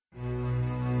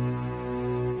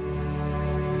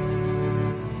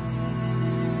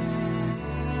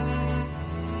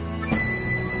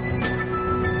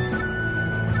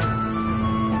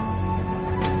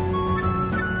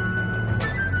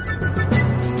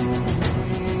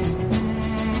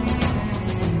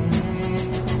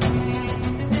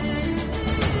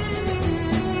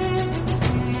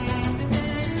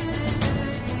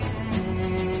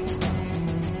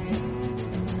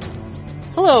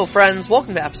Hello, friends.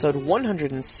 Welcome to episode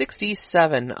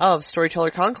 167 of Storyteller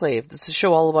Conclave. This is a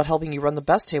show all about helping you run the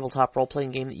best tabletop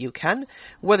role-playing game that you can,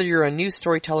 whether you're a new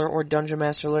storyteller or dungeon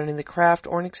master learning the craft,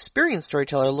 or an experienced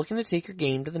storyteller looking to take your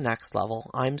game to the next level.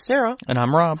 I'm Sarah. And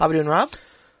I'm Rob. How we doing, Rob?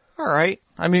 All right.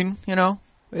 I mean,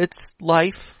 it's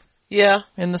life. Yeah.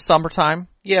 In the summertime.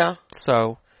 Yeah.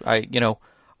 So,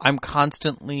 I'm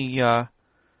constantly,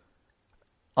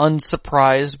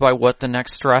 unsurprised by what the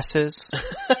next stress is.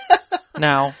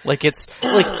 Now, I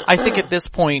think at this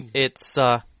point, it's,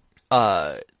 I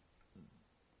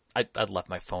left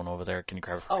my phone over there. Can you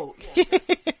grab it? Oh, yeah.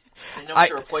 I know what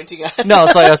you were pointing at. No,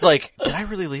 so I was like, did I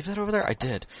really leave that over there? I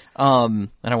did.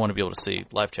 And I want to be able to see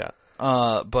live chat.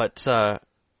 I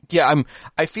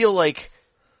feel like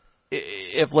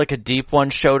if like a deep one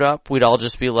showed up, we'd all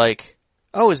just be like,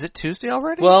 oh, is it Tuesday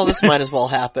already? Well, this might as well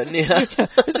happen, yeah.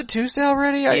 Is it Tuesday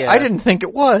already? Yeah. I didn't think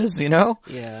it was,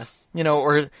 Yeah.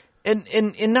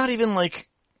 And not even like,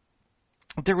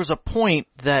 there was a point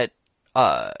that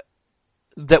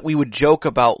we would joke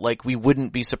about, like, we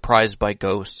wouldn't be surprised by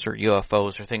ghosts or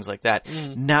UFOs or things like that.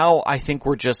 Now I think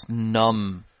we're just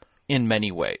numb in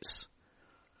many ways.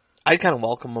 I'd kind of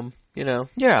welcome them, Yeah.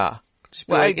 Just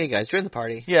be like, hey guys, join the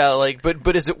party. Yeah,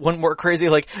 but is it one more crazy?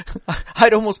 Like,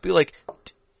 I'd almost be like,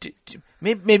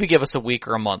 maybe give us a week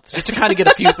or a month just to kind of get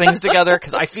a few things together,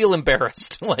 because I feel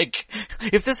embarrassed. Like,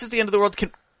 if this is the end of the world,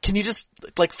 can you just,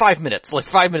 like, 5 minutes,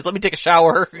 let me take a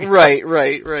shower.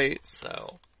 Right.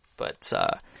 So, but,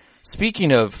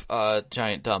 speaking of,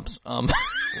 giant dumps,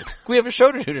 we have a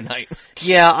show to do tonight.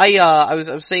 Yeah, I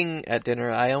was saying at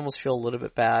dinner, I almost feel a little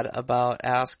bit bad about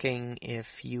asking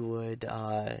if you would,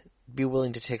 be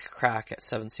willing to take a crack at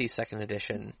 7th Sea 2nd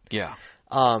edition. Yeah.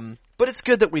 But it's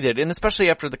good that we did, and especially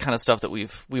after the kind of stuff that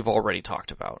we've already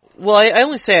talked about. Well, I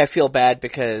only say I feel bad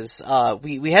because,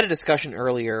 we had a discussion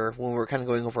earlier when we were kind of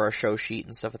going over our show sheet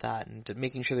and stuff like that, and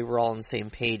making sure that we're all on the same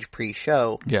page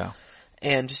pre-show. Yeah.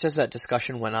 And just as that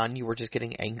discussion went on, you were just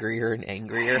getting angrier and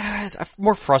angrier. Yeah, I'm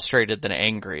more frustrated than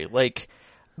angry. Like,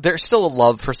 there's still a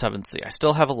love for 7th Sea. I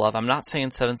still have a love. I'm not saying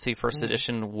 7th Sea 1st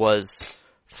edition was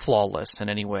flawless in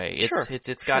any way.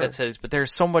 It's got its heads, but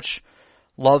there's so much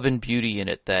love and beauty in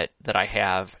it that I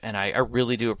have, and I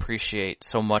really do appreciate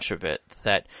so much of it,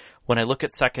 that when I look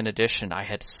at 2nd edition, I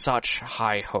had such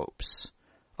high hopes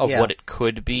of what it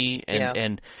could be,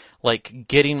 and like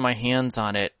getting my hands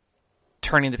on it,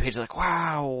 turning the page like,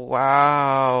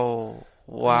 wow.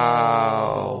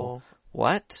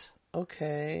 What?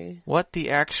 Okay. What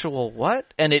the actual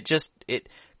what? And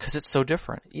cause it's so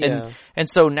different. Yeah. And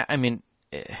so now, I mean,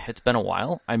 it's been a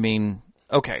while. I mean,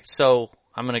 okay, so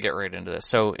I'm gonna get right into this.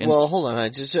 So, well, hold on. I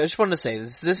just wanted to say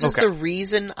this. This is the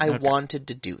reason I wanted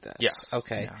to do this. Yes.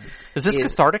 Okay. Yeah. Is this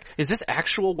cathartic? Is this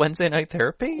actual Wednesday night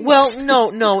therapy? Well,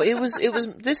 no. It was.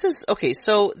 This is okay.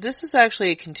 So this is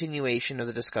actually a continuation of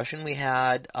the discussion we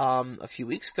had a few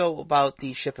weeks ago about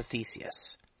the Ship of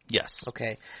Theseus. Yes.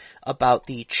 Okay. About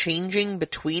the changing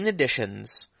between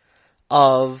editions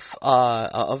of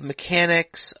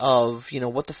mechanics, of,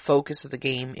 what the focus of the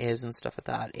game is and stuff like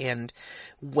that. And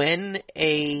when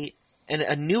a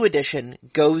new edition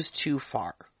goes too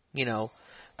far,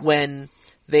 when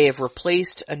they have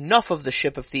replaced enough of the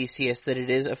Ship of Theseus that it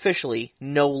is officially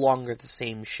no longer the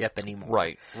same ship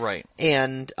anymore. Right.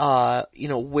 And,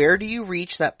 where do you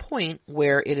reach that point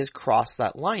where it has crossed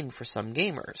that line for some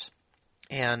gamers?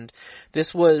 And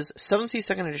this was, 7th Sea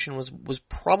 2nd edition was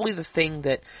probably the thing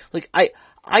that, like, I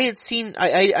had seen,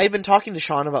 I'd been talking to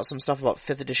Sean about some stuff about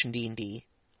 5th edition D&D,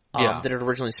 that had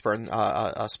originally spawned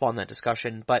that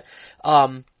discussion, but,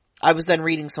 I was then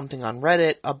reading something on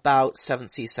Reddit about 7th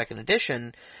Sea 2nd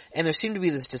edition, and there seemed to be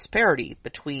this disparity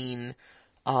between,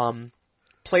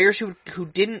 players who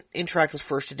didn't interact with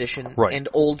 1st edition and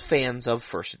old fans of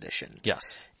 1st edition.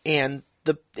 Yes. And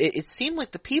it seemed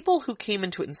like the people who came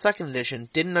into it in 2nd edition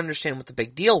didn't understand what the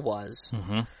big deal was.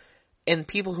 Mm-hmm. And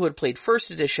people who had played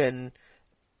 1st edition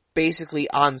basically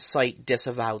on site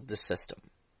disavowed the system.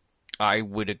 I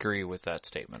would agree with that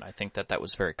statement. I think that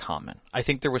was very common. I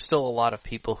think there was still a lot of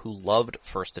people who loved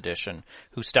 1st edition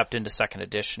who stepped into 2nd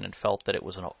edition and felt that it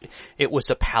was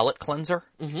a palate cleanser.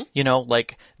 Mm-hmm.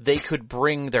 Like they could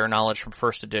bring their knowledge from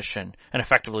 1st edition and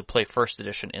effectively play 1st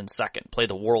edition in 2nd, play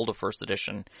the world of 1st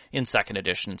edition in 2nd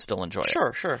edition and still enjoy it.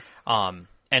 Sure.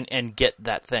 And get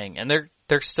that thing. And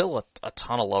there's still a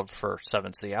ton of love for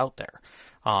 7th Sea out there.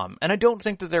 And I don't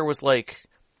think that there was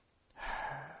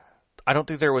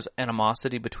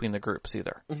animosity between the groups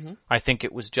either. Mm-hmm. I think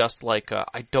it was just like,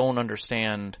 I don't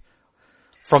understand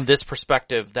from this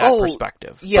perspective, that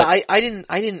perspective. Yeah, but I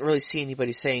didn't really see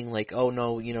anybody saying like, oh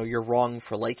no, you're wrong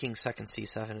for liking Second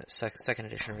edition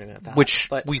or anything like that. Which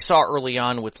we saw early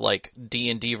on with like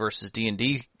D&D versus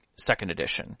D&D Second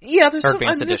Edition. Yeah, there's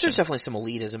definitely some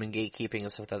elitism and gatekeeping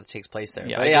and stuff that takes place there.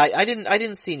 Yeah, but I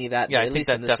didn't see any of that. Yeah, at least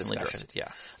in this discussion. Yeah,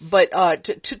 but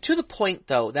to the point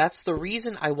though, that's the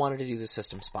reason I wanted to do the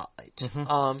system spotlight.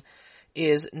 Mm-hmm.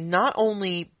 Is not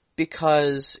only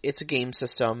because it's a game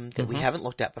system that we haven't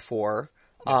looked at before.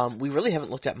 We really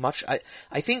haven't looked at much.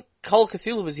 I think Call of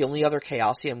Cthulhu was the only other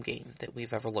Chaosium game that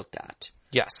we've ever looked at.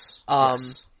 Yes.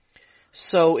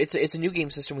 So it's a new game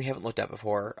system we haven't looked at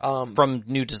before. From a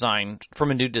new design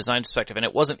perspective, and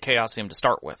it wasn't Chaosium to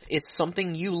start with. It's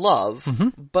something you love,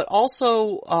 but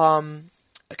also,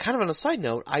 kind of on a side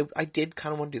note, I did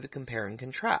kind of want to do the compare and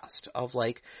contrast of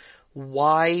like,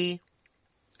 why,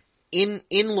 in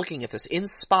looking at this, in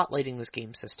spotlighting this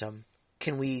game system,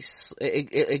 can we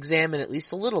examine at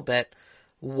least a little bit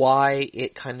why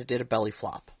it kind of did a belly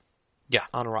flop? Yeah.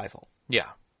 On arrival. Yeah.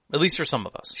 At least for some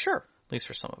of us. Sure. At least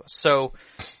for some of us. So,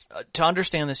 to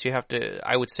understand this,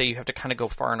 I would say you have to kind of go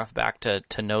far enough back to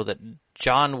know that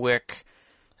John Wick,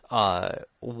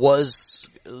 was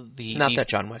Not that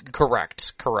John Wick.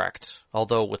 Correct.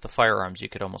 Although with the firearms, you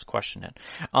could almost question it.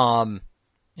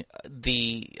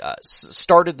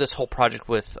 Started this whole project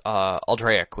with,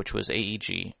 Alderac, which was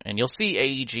AEG, and you'll see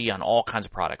AEG on all kinds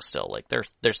of products still. Like,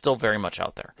 they're still very much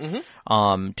out there.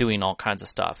 Doing all kinds of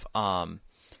stuff.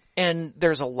 And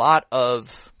there's a lot of,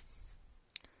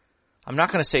 I'm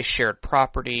not going to say shared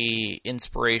property,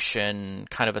 inspiration,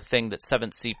 kind of a thing that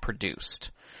 7th Sea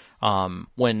produced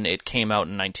when it came out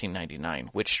in 1999,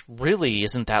 which really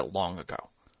isn't that long ago.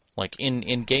 Like,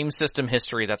 in game system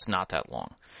history, that's not that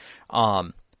long.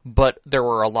 But there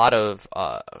were a lot of,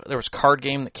 there was card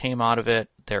game that came out of it.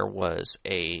 There was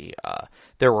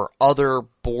there were other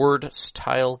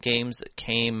board-style games that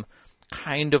came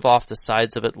kind of off the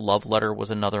sides of it. Love Letter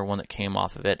was another one that came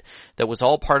off of it. That was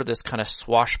all part of this kind of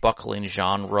swashbuckling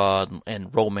genre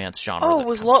and romance genre. Oh,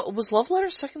 was Love Letter a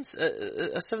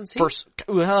 7th Sea? First,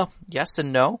 yes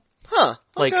and no. Huh.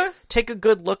 Okay. Like, take a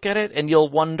good look at it and you'll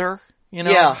wonder,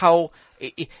 how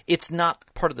it's not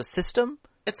part of the system.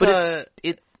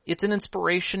 It's an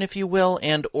inspiration, if you will,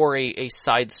 and or a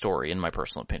side story, in my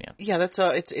personal opinion. Yeah, it's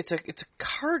a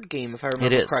card game, if I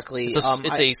remember correctly.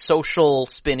 It's a social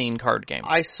spinning card game.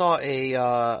 I saw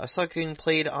a game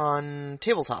played on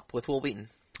tabletop with Will Wheaton.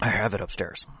 I have it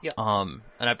upstairs. Yeah. And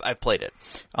I've played it.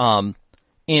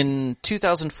 In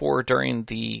 2004, during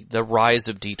the rise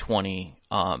of D20,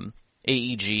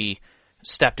 AEG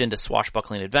stepped into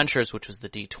Swashbuckling Adventures, which was the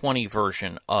D20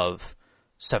 version of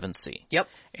 7th Sea. Yep.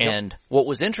 And what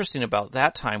was interesting about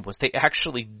that time was they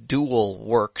actually dual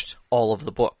worked all of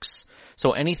the books.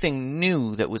 So anything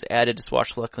new that was added to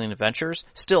Swashbuckling Adventures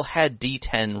still had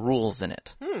D10 rules in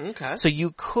it. Okay. So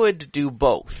you could do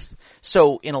both.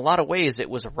 So in a lot of ways, it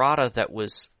was errata that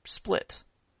was split.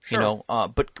 Sure.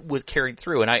 But was carried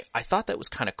through. And I thought that was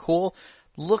kind of cool.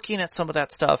 Looking at some of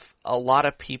that stuff, a lot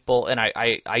of people, and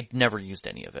I never used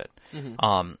any of it,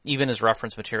 even as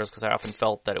reference materials, because I often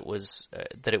felt that it was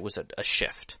a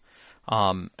shift.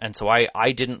 And so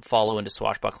I didn't follow into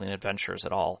Swashbuckling Adventures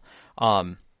at all.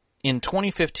 In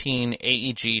 2015,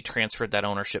 AEG transferred that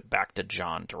ownership back to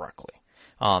John directly.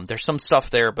 There's some stuff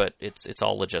there, but it's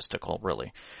all logistical,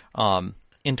 really.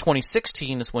 In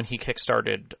 2016 is when he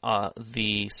kickstarted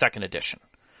the 2nd edition,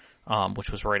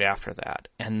 which was right after that.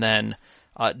 And then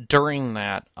during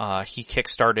that, he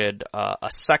kickstarted a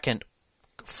second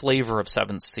flavor of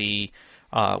 7th Sea,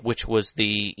 which was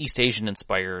the East Asian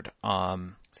inspired.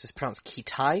 Is this pronounced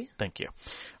Kitai? Thank you.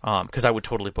 Because I would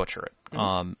totally butcher it.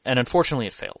 And unfortunately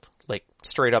it failed. Like,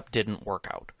 straight up didn't work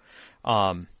out.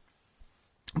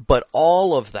 But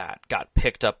all of that got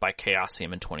picked up by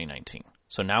Chaosium in 2019.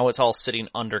 So now it's all sitting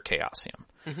under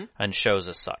Chaosium and shows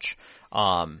as such.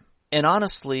 And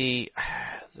honestly,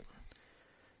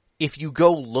 if you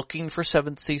go looking for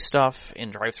 7th Sea stuff in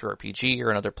Drive-Thru RPG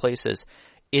or in other places,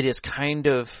 it is kind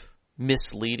of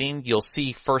misleading. You'll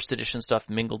see 1st edition stuff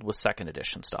mingled with 2nd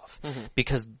edition stuff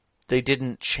because they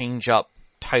didn't change up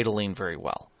titling very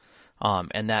well.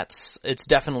 And it's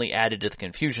definitely added to the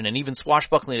confusion. And even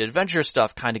Swashbuckling Adventure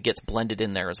stuff kind of gets blended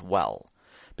in there as well.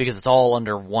 Because it's all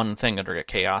under one thing under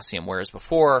Chaosium, whereas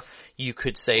before you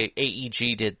could say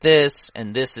AEG did this,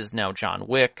 and this is now John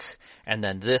Wick, and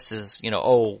then this is,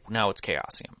 now it's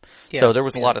Chaosium. Yeah, so there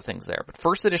was a lot of things there. But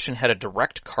 1st edition had a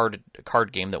direct card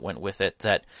game that went with it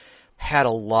that had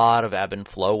a lot of ebb and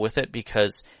flow with it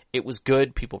because it was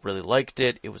good. People really liked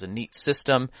it. It was a neat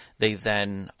system. They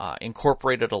then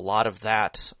incorporated a lot of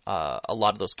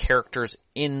those characters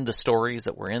in the stories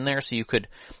that were in there. So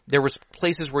there was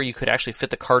places where you could actually fit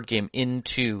the card game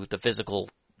into the physical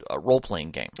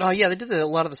role-playing game. Oh yeah, they did a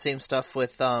lot of the same stuff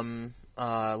with Legend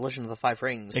of the Five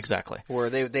Rings. Exactly. Where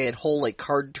they had whole like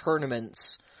card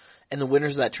tournaments, and the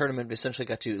winners of that tournament essentially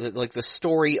got to, like, the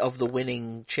story of the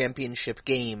winning championship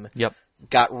game. Yep.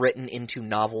 Got written into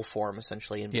novel form,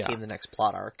 essentially, and became the next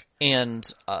plot arc. And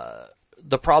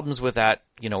the problems with that,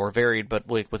 were varied, but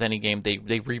like with any game,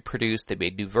 they reproduced, they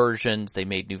made new versions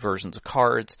of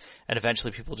cards, and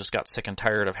eventually people just got sick and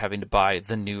tired of having to buy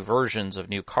the new versions of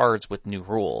new cards with new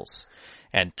rules,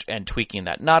 and tweaking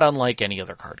that, not unlike any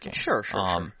other card game. Sure.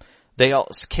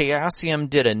 Chaosium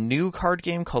did a new card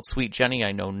game called Sweet Jenny.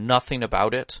 I know nothing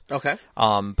about it. Okay.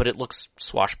 But it looks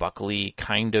swashbuckly,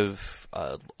 kind of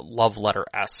love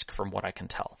letter-esque from what I can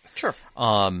tell. Sure.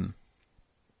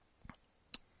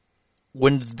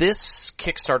 When this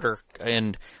Kickstarter,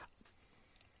 and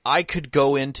I could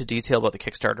go into detail about the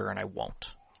Kickstarter and I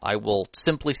won't. I will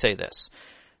simply say this.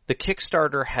 The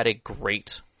Kickstarter had a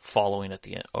great following at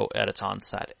its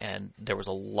onset, and there was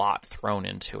a lot thrown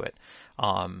into it.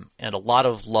 And a lot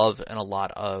of love and a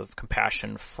lot of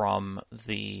compassion from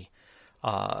the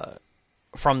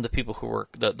people who were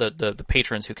the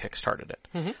patrons who kickstarted it.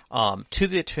 Mm-hmm. To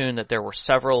the tune that there were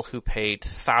several who paid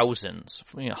thousands,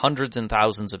 hundreds and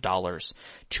thousands of dollars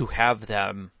to have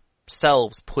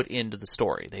themselves put into the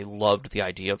story. They loved the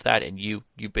idea of that, and you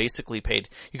basically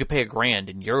you could pay $1,000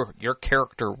 and your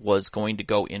character was going to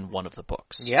go in one of the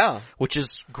books. Yeah. Which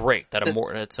is great.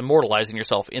 It's immortalizing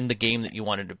yourself in the game that you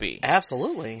wanted to be.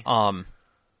 Absolutely.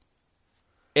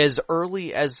 As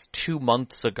early as 2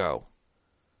 months ago,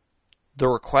 the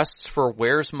requests for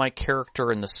where's my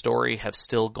character in the story have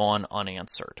still gone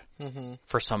unanswered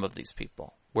for some of these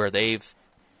people, where they've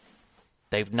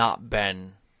not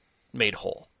been made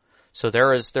whole. So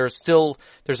there's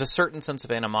a certain sense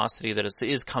of animosity that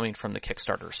is coming from the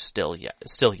Kickstarter still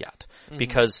yet,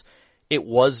 because it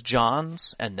was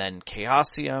John's and then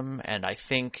Chaosium, and I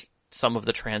think some of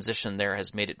the transition there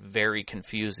has made it very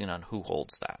confusing on who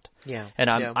holds that. Yeah. And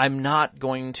I'm not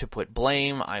going to put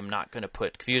blame. I'm not going to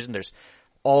put confusion. There's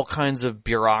all kinds of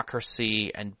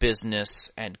bureaucracy and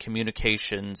business and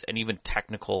communications and even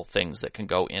technical things that can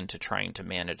go into trying to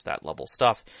manage that level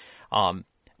stuff.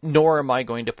 Nor am I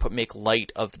going to make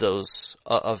light of those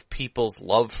of people's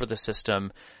love for the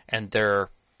system and their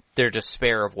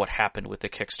despair of what happened with the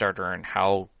Kickstarter and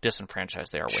how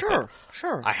disenfranchised they are with it.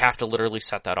 Sure. I have to literally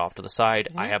set that off to the side.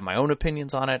 I have my own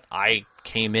opinions on it. I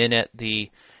came in at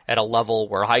a level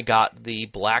where I got the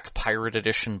Black Pirate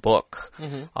Edition book.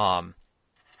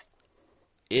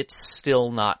 It's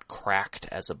still not cracked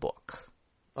as a book.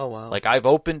 Oh wow. Like, I've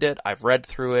opened it, I've read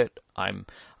through it, I'm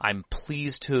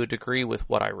pleased to a degree with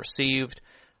what I received,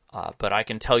 but I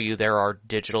can tell you there are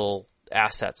digital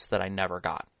assets that I never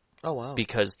got. Oh wow.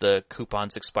 Because the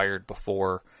coupons expired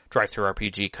before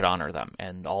DriveThruRPG could honor them,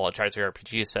 and all a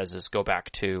DriveThruRPG says is go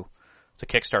back to the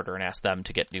Kickstarter and ask them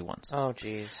to get new ones. Oh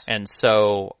jeez. And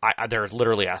so there are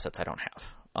literally assets I don't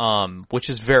have, which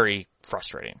is very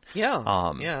frustrating.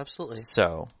 Yeah. Yeah, absolutely.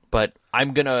 So, but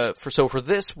I'm gonna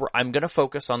I'm gonna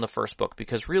focus on the first book,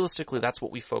 because realistically that's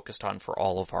what we focused on for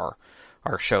all of our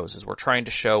shows, is we're trying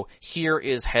to show here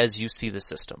is as you see the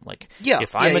system. Like,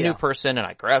 if I'm a new person and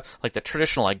I grab, like the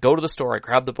traditional, I go to the store, I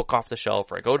grab the book off the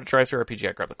shelf, or I go to DriveThruRPG,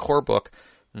 I grab the core book.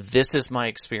 This is my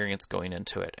experience going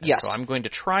into it. And so I'm going to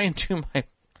try and do my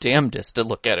damnedest to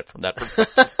look at it from that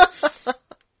perspective.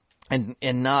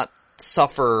 and not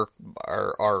suffer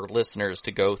our listeners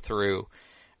to go through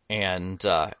and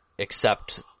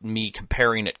accept me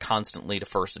comparing it constantly to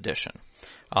first edition.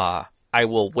 I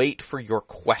will wait for your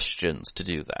questions to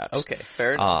do that. Okay,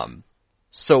 fair enough.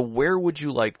 So where would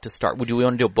you like to start? Would you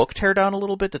want to do a book teardown a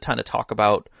little bit to kind of talk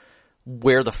about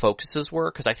where the focuses were?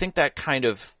 Because I think that kind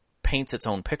of paints its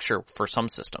own picture for some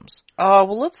systems.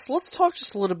 Well, let's talk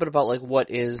just a little bit about, like, what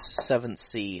is 7th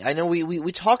Sea. I know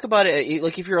we talk about it,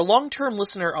 like, if you're a long-term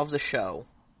listener of the show,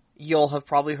 you'll have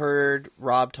probably heard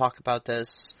Rob talk about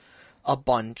this a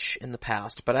bunch in the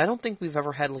past, but I don't think we've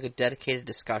ever had, like, a dedicated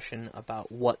discussion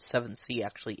about what 7th Sea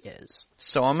actually is.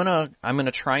 So I'm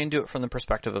gonna try and do it from the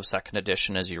perspective of 2nd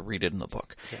edition as you read it in the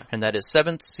book. Yeah. And that is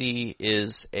 7th Sea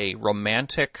is a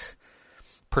romantic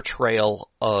portrayal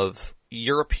of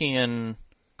European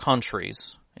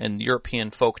countries and European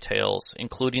folk tales,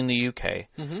 including the UK,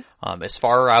 as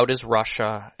far out as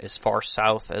Russia, as far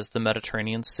south as the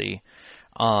Mediterranean Sea,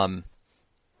 and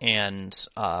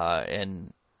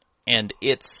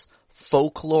its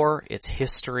folklore, its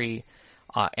history,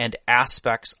 and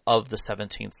aspects of the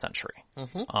 17th century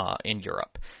in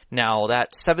Europe. Now,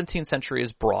 that 17th century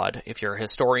is broad. If you're a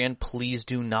historian, please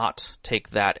do not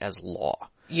take that as law.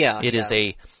 It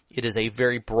is a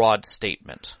very broad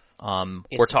statement.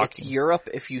 It's Europe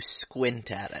if you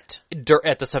squint at it.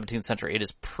 At the 17th century. It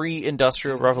is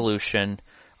pre-industrial revolution,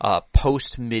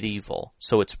 post-medieval.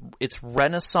 So it's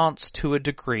Renaissance to a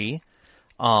degree.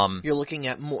 You're looking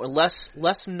at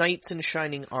less knights in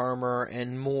shining armor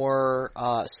and more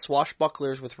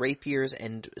swashbucklers with rapiers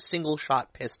and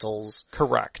single-shot pistols.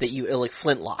 Correct. That you like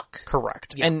flintlock.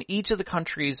 Correct. Yeah. And each of the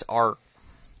countries are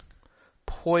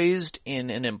poised in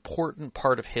an important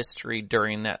part of history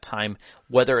during that time,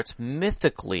 whether it's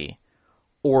mythically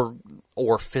or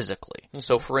physically.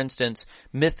 So, for instance,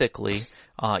 mythically,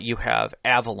 you have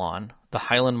Avalon, the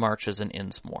Highland Marches, and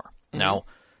Innsmore. Now,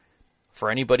 for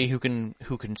anybody who can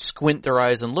squint their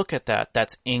eyes and look at that,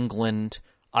 that's England,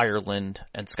 Ireland,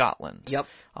 and Scotland. Yep.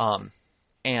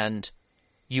 And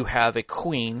you have a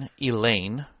queen,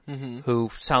 Elaine,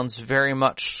 who sounds very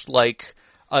much like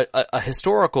a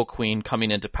historical queen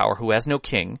coming into power who has no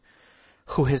king,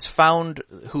 who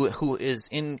is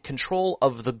in control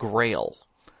of the Grail,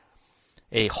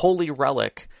 a holy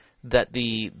relic that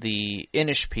the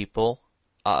Inis people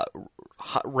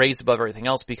raise above everything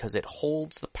else because it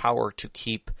holds the power to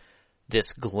keep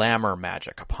this glamour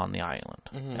magic upon the island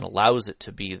and allows it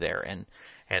to be there,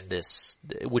 and this,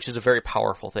 which is a very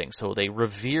powerful thing. So they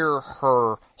revere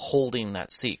her holding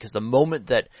that seat, because the moment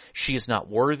that she is not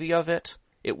worthy of it,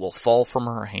 it will fall from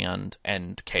her hand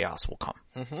and chaos will come.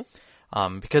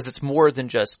 Because it's more than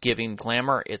just giving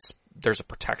glamour, there's a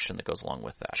protection that goes along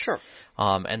with that. Sure.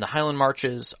 And the Highland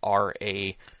Marches are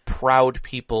a proud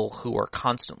people who are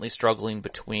constantly struggling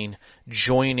between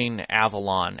joining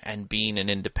Avalon and being an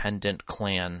independent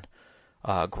clan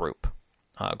group.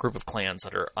 A group of clans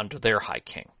that are under their high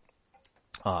king,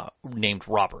 named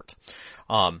Robert.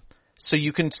 So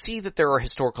you can see that there are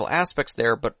historical aspects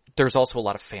there, but there's also a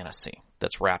lot of fantasy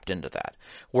that's wrapped into that.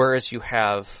 Whereas you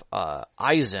have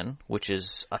Eisen, which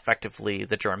is effectively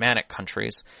the Germanic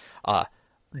countries,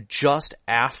 just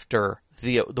after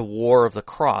the War of the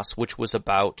Cross, which was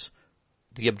about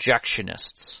the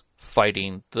objectionists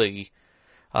fighting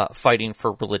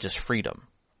for religious freedom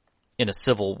in a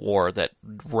civil war that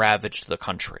ravaged the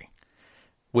country,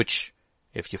 which,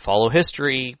 if you follow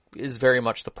history, is very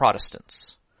much the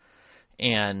Protestants.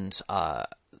 And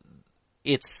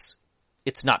it's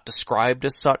not described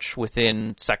as such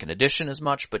within second edition as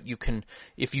much, but you can,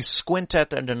 if you squint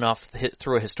at it enough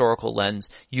through a historical lens,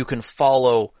 you can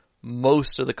follow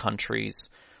most of the countries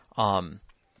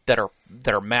that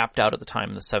are mapped out at the time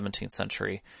in the 17th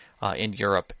century in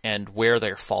Europe and where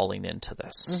they're falling into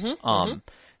this.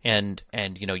 And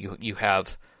you know, you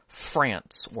have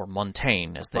France, or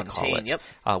Montaigne as they call it,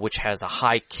 which has a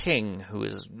high king who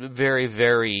is very,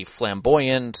 very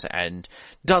flamboyant and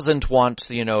doesn't want,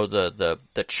 you know,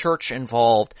 the church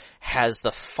involved, has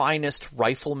the finest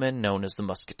riflemen known as the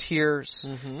Musketeers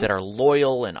that are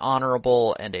loyal and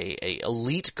honorable, and a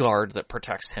elite guard that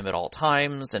protects him at all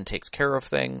times and takes care of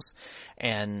things,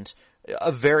 and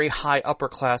a very high upper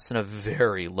class and a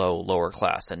very low lower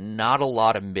class, and not a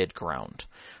lot of mid ground.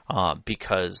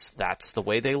 Because that's the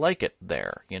way they like it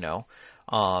there, you know.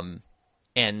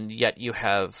 And yet you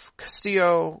have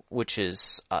Castillo, which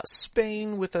is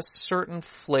Spain with a certain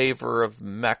flavor of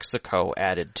Mexico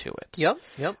added to it.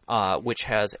 Which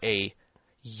has a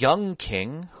young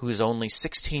king who is only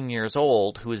 16 years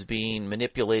old, who is being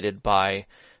manipulated by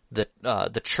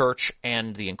the church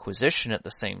and the Inquisition at the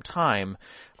same time.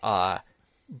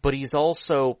 But he's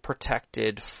also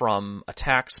protected from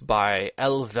attacks by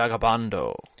El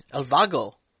Vagabondo. El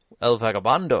Vago. El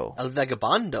Vagabondo. El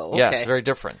Vagabondo, okay. Yes, very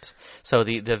different. So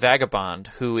the Vagabond,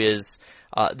 who is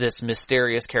this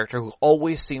mysterious character who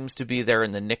always seems to be there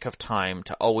in the nick of time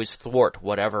to always thwart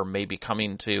whatever may be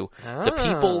coming to the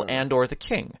people and or the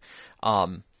king.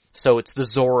 So it's the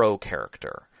Zorro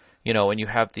character. You know, and you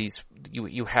have these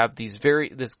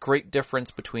this great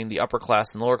difference between the upper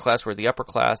class and lower class, where the upper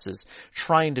class is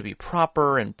trying to be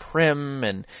proper and prim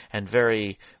and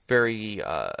very, very,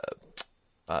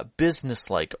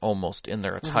 businesslike almost in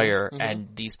their attire. And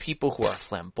these people who are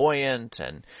flamboyant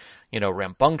and, you know,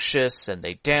 rambunctious, and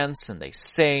they dance and they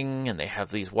sing and they have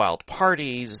these wild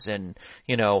parties, and,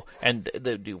 you know, and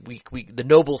the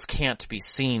nobles can't be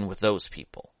seen with those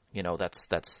people. You know, that's,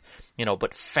 you know,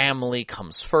 but family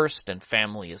comes first, and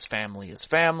family is family is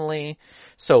family.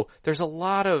 So there's a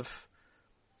lot of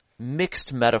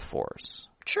mixed metaphors.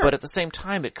 Sure. But at the same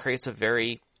time, it creates a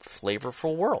very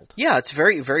flavorful world. Yeah, it's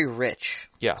very, very rich.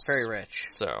 Yes. Very rich.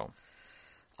 So.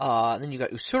 Then you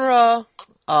got Usura,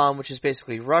 which is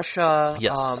basically Russia.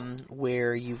 Yes.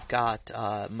 Where you've got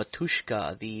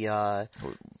Matushka,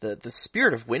 the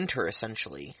spirit of winter,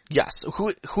 essentially. Yes,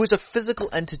 who is a physical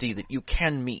entity that you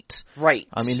can meet. Right.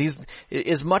 I mean,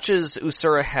 as much as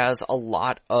Usura has a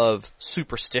lot of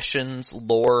superstitions,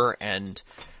 lore, and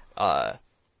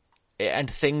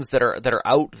things that are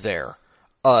out there,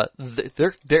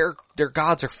 their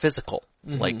gods are physical.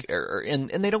 Mm-hmm. Like,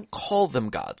 and they don't call them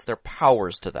gods. They're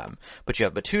powers to them. But you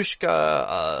have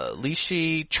Batushka,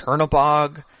 Lishi,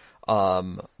 Chernobog,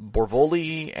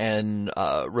 Borvoli, and,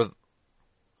 what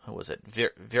was it?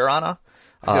 Virana?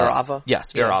 Virava?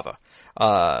 Yes, Virava.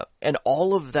 Yeah. And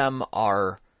all of them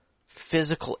are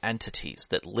physical entities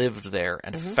that lived there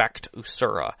and affect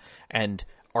Usura and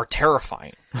are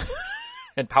terrifying.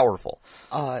 And powerful.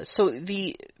 So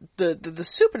the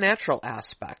supernatural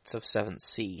aspects of 7th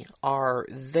Sea are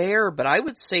there, but I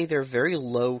would say they're very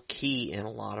low key in a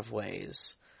lot of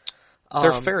ways.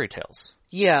 They're fairy tales.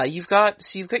 Yeah, you've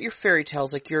got your fairy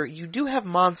tales, like you do have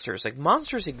monsters. Like,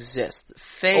 monsters exist.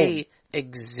 Fae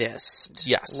exist.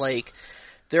 Yes. Like,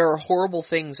 there are horrible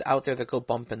things out there that go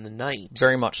bump in the night.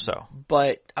 Very much so.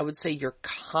 But I would say your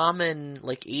common,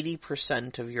 like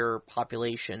 80% of your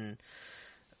population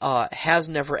has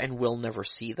never and will never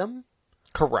see them.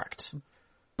 Correct.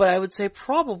 But I would say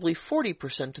probably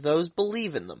 40% of those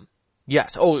believe in them.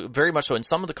 Yes. Oh, very much so. In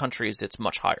some of the countries, it's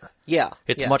much higher. Yeah.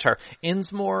 It's much higher.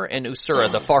 Innsmore and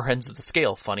Usura, the far ends of the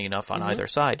scale, funny enough, on either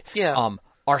side,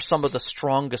 are some of the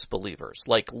strongest believers.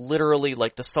 Like, literally,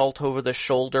 like the salt over the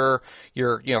shoulder,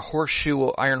 your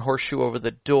iron horseshoe over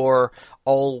the door,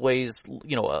 always,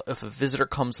 if a visitor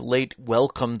comes late,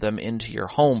 welcome them into your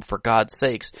home, for God's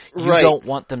sakes. You don't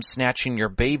want them snatching your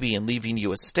baby and leaving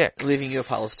you a stick. Leaving you a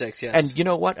pile of sticks, yes. And you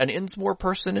know what? An Innsmore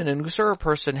person and an Usura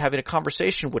person having a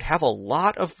conversation would have a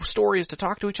lot of stories to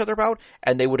talk to each other about,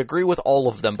 and they would agree with all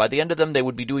of them. By the end of them, they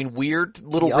would be doing weird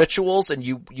little rituals, and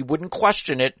you wouldn't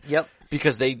question it. Yep.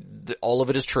 Because all of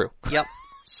it is true. Yep.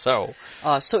 So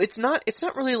it's not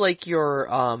really like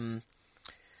your, I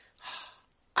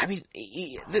mean,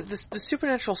 the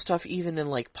supernatural stuff, even in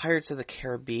like Pirates of the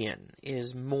Caribbean,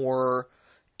 is more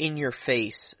in your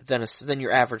face than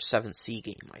your average 7th Sea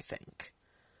game, I think.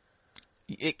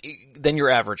 Than your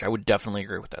average, I would definitely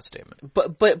agree with that statement.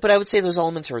 But I would say those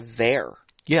elements are there.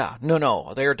 Yeah,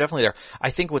 no, they are definitely there. I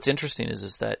think what's interesting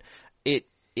is that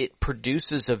it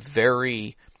produces a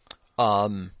very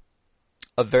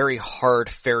hard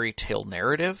fairy tale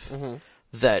narrative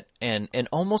that, and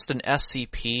almost an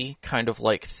SCP kind of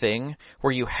like thing,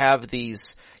 where you have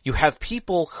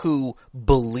people who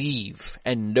believe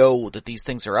and know that these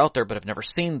things are out there but have never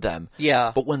seen them.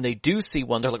 Yeah. But when they do see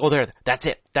one, they're like, oh, that's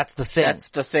it. That's the thing. That's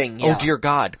the thing, yeah. Oh dear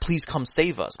God, please come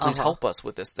save us. Please help us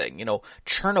with this thing.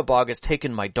 Chernobog has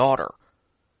taken my daughter.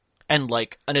 And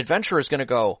like, an adventurer is gonna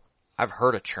go, I've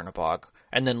heard of Chernobog.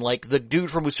 And then, like, the dude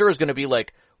from Usura is going to be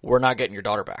like, we're not getting your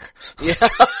daughter back.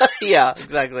 Yeah,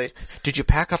 exactly. Did you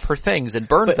pack up her things and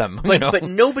burn them? But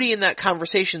nobody in that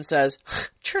conversation says,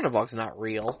 Chernobog's not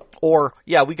real. Or,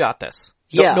 yeah, we got this.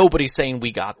 Yeah. Nobody's saying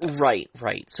we got this. Right.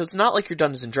 So it's not like your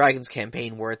Dungeons & Dragons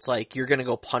campaign where it's like, you're going to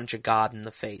go punch a god in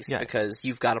the face because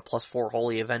you've got a +4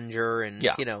 Holy Avenger and,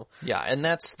 Yeah, and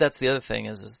that's the other thing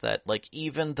is that, like,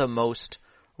 even the most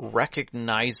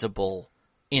recognizable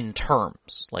in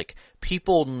terms, like,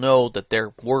 people know that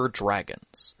there were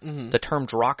dragons. Mm-hmm. The term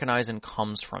Draconizen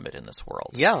comes from it in this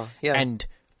world. Yeah. And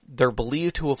they're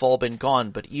believed to have all been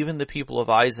gone, but even the people of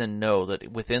Eisen know that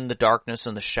within the darkness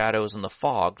and the shadows and the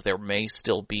fog, there may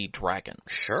still be dragons.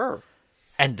 Sure.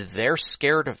 And they're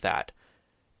scared of that.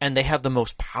 And they have the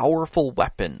most powerful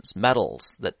weapons,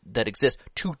 metals, that exist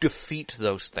to defeat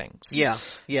those things. Yeah.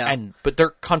 But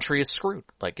their country is screwed.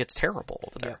 Like, it's terrible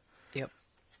over there.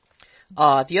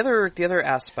 The other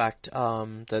aspect,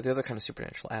 the other kind of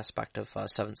supernatural aspect of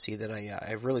 7th Sea that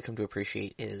I really come to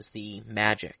appreciate is the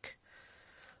magic.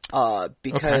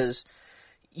 Because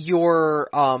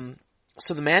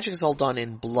so the magic is all done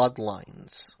in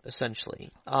bloodlines,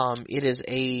 essentially. It is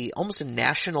almost a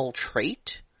national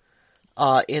trait,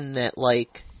 in that,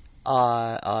 like,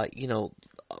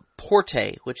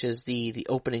 porte, which is the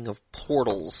opening of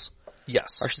portals.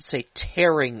 Yes. Or I should say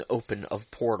tearing open of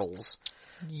portals.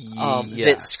 Yes.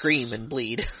 That scream and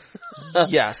bleed.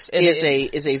 Yes.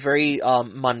 is a very,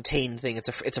 mundane thing.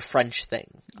 It's a French thing.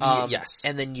 Yes.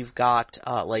 And then you've got,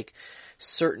 like,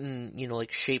 certain,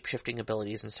 like, shape-shifting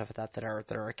abilities and stuff like that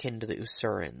are akin to the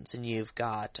Usurans. And you've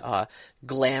got,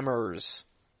 glamours.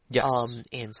 Yes.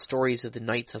 And stories of the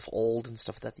knights of old and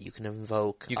stuff like that you can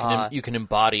invoke. You can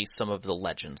embody some of the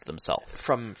legends themselves.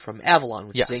 From Avalon,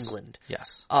 which is England.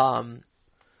 Yes. And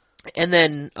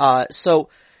then, so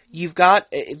you've got,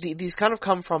 these kind of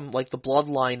come from, like, the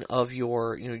bloodline of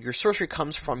your sorcery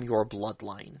comes from your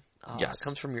bloodline. Yes. It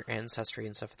comes from your ancestry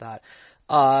and stuff like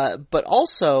that. But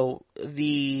also,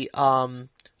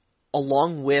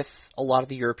 along with a lot of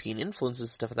the European influences and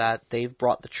stuff like that, they've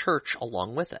brought the church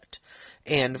along with it.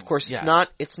 And of course,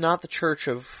 it's not the church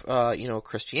of,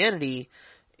 Christianity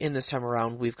in this time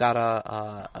around. We've got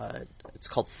it's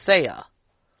called Thea.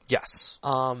 Yes.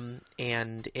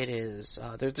 And it is,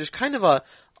 there's kind of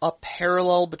a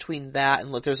parallel between that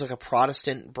and there's like a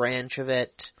Protestant branch of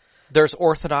it. There's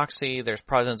Orthodoxy, there's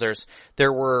Protestants,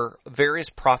 there were various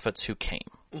prophets who came.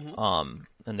 Mm-hmm.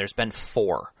 And there's been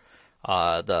 4.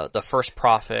 The first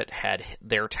prophet had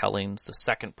their tellings, the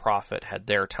second prophet had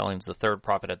their tellings, the third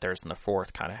prophet had theirs, and the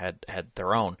fourth kind of had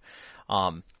their own.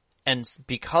 And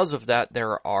because of that,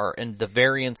 and the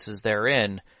variances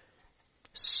therein,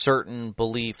 certain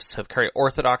beliefs have carried.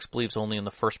 Orthodox believes only in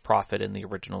the first prophet in the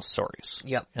original stories.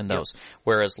 Yep. And those. Yep.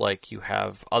 Whereas, like, you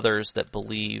have others that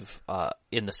believe,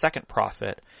 in the second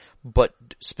prophet, but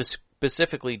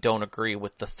specifically don't agree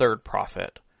with the third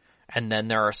prophet. And then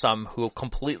there are some who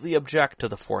completely object to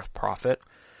the fourth prophet.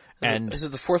 And is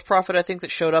it the fourth prophet, I think,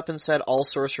 that showed up and said all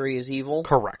sorcery is evil?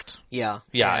 Correct. Yeah.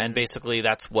 Yeah, and basically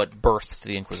that's what birthed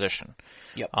the Inquisition.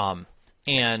 Yep.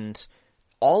 And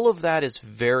all of that is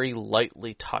very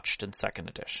lightly touched in second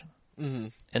edition. Mm-hmm.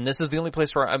 And this is the only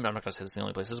place where, I'm not going to say this is the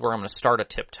only place, this is where I'm going to start a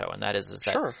tiptoe, and that is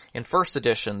that in first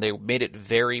edition, they made it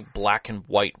very black and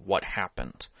white what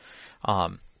happened.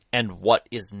 And what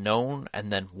is known,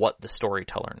 and then what the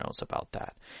storyteller knows about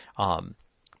that.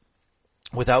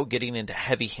 Without getting into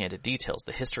heavy-handed details,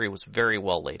 the history was very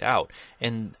well laid out.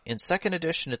 And in second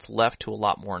edition, it's left to a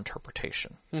lot more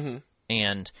interpretation. Mm-hmm.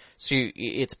 And so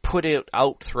it's put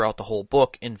out throughout the whole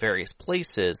book in various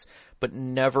places, but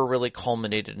never really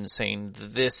culminated in saying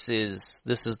this is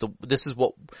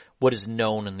what is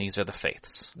known, and these are the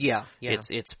faiths. Yeah.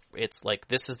 It's like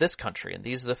this is this country, and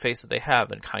these are the faiths that they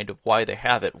have, and kind of why they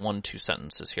have it. 1-2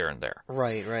 sentences here and there.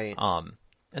 Right.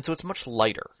 And so it's much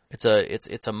lighter.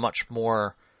 It's a much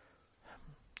more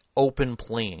open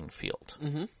playing field.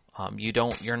 Mm-hmm.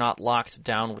 You're not locked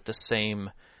down with the same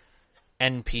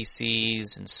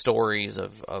NPCs and stories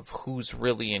of who's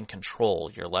really in control.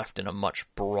 You're left in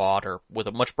with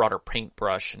a much broader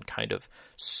paintbrush and kind of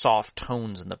soft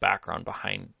tones in the background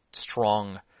behind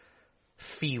strong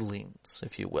feelings,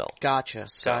 if you will. Gotcha.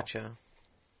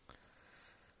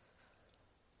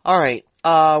 All right.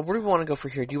 Where do we want to go for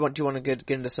here? Do you want to get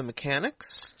into some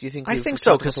mechanics? Do you think? I think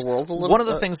so, because the world a little. One of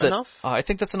the things that enough? I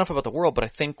think that's enough about the world, but I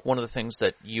think one of the things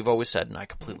that you've always said, and I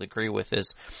completely agree with,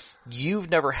 is you've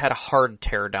never had a hard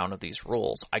tear down of these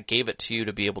rules. I gave it to you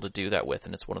to be able to do that with,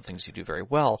 and it's one of the things you do very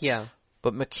well. Yeah.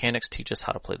 But mechanics teach us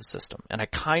how to play the system, and I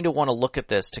kind of want to look at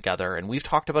this together. And we've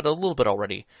talked about it a little bit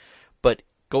already, but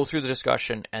go through the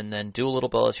discussion and then do a little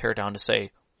bit of tear down to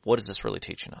say, what is this really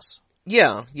teaching us?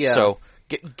 Yeah. So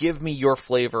give me your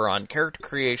flavor on character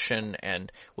creation, and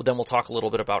then we'll talk a little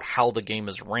bit about how the game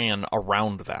is ran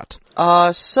around that.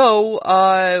 So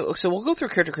we'll go through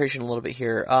character creation a little bit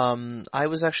here. I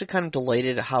was actually kind of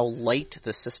delighted at how light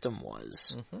the system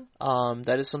was. Mm-hmm.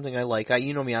 That is something I like.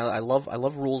 You know me, I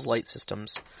love rules light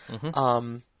systems.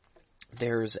 Mm-hmm.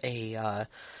 There's a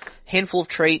handful of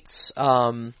traits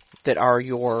that are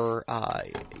your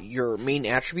main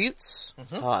attributes,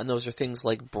 mm-hmm. And those are things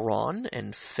like brawn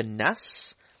and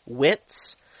finesse,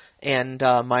 wits, and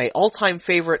my all-time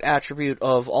favorite attribute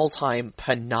of all time,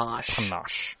 panache.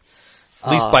 Panache,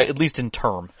 at least in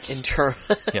term. In term,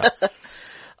 yeah.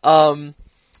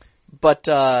 But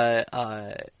those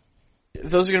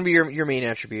are going to be your main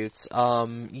attributes. All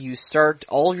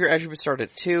of your attributes start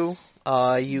at 2.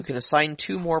 You can assign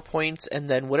 2 more points, and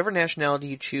then whatever nationality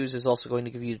you choose is also going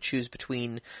to give you to choose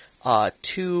between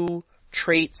 2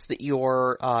 traits that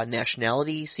your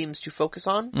nationality seems to focus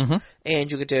on, mm-hmm.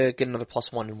 and you get another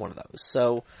 +1 in one of those.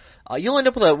 So you'll end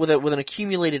up with an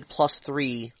accumulated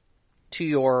 +3 to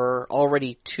your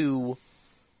already 2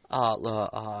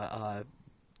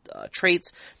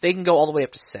 traits. They can go all the way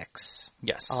up to 6.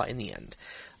 Yes. In the end.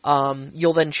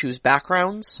 You'll then choose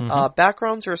backgrounds. Mm-hmm.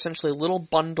 Backgrounds are essentially little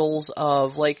bundles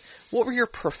of, like, what were your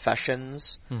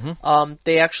professions? Mm-hmm.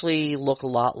 They actually look a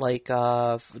lot like,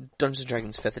 Dungeons &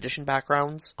 Dragons 5th edition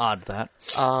backgrounds. Odd that.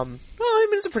 Well, I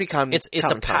mean, it's a pretty common It's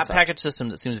a package system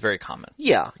that seems very common.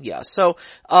 Yeah. So,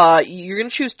 you're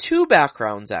gonna choose 2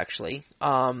 backgrounds, actually.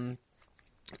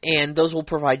 And those will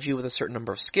provide you with a certain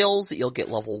number of skills that you'll get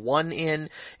level 1 in.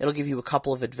 It'll give you a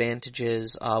couple of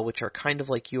advantages, which are kind of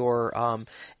like your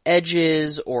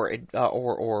edges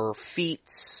or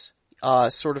feats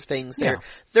sort of things.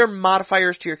 They're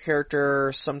modifiers to your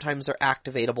character. Sometimes they're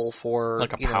activatable for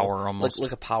like a power, almost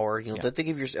like a power. That they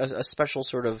give you a special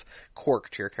sort of quirk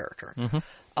to your character.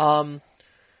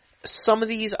 Some of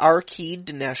these are keyed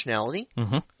to nationality.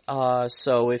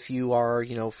 So if you are,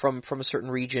 from a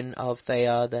certain region of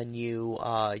Thea, then you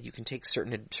can take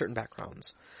certain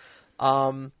backgrounds.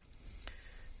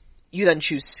 You then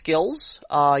choose skills.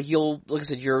 Like I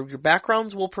said, your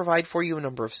backgrounds will provide for you a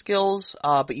number of skills,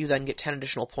 but you then get 10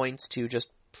 additional points to just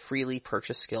freely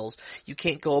purchase skills. You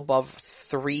can't go above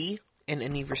 3 in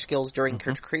any of your skills during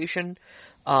character creation.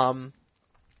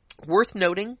 Worth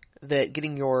noting that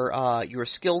getting your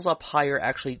skills up higher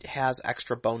actually has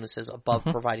extra bonuses above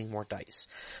providing more dice.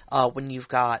 When you've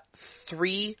got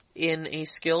 3 in a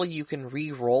skill, you can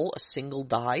re-roll a single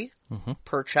die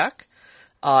per check.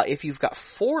 If you've got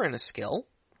 4 in a skill,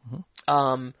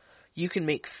 you can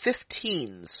make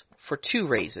 15s for 2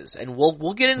 raises, and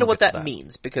we'll get into what that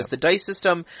means, because the dice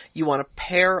system, you want to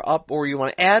pair up, or you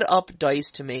want to add up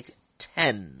dice to make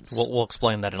 10s. We'll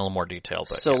explain that in a little more detail.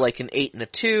 But so like an 8 and a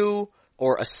 2,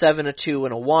 or a 7, a 2,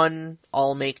 and a 1,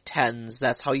 all make 10s.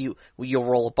 That's how you'll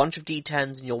roll a bunch of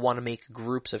d10s, and you'll want to make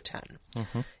groups of 10.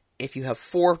 If you have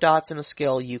 4 dots in a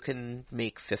skill, you can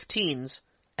make 15s,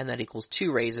 and that equals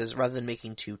 2 raises rather than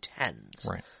making 2 10s.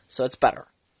 Right. So it's better.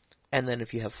 And then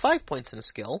if you have 5 points in a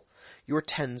skill, your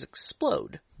 10s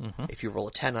explode. If you roll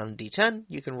a 10 on a d10,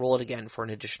 you can roll it again for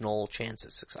an additional chance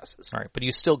at successes. All right, but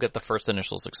you still get the first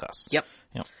initial success. Yep.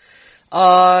 Yep.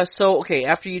 Okay,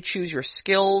 after you choose your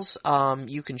skills,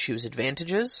 you can choose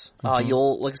advantages. Like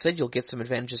I said, you'll get some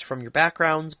advantages from your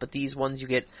backgrounds, but these ones you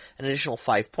get an additional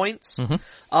 5 points.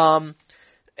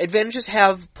 Advantages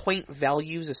have point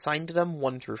values assigned to them,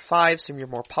 1 through 5. Some of your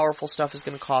more powerful stuff is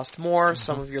going to cost more.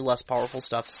 Some of your less powerful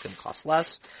stuff is going to cost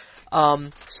less.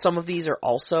 Some of these are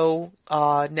also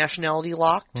nationality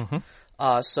locked.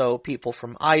 So people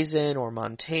from Eisen or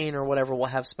Montaigne or whatever will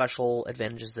have special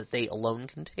advantages that they alone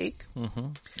can take.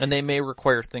 And they may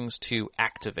require things to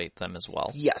activate them as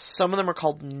well. Yes, some of them are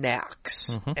called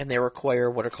knacks, and they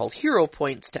require what are called hero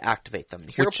points to activate them.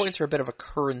 Hero points are a bit of a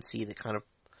currency that kind of...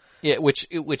 Yeah, which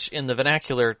in the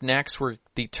vernacular, knacks were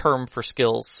the term for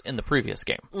skills in the previous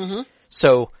game.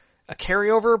 So a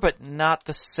carryover, but not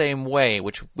the same way,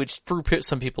 which threw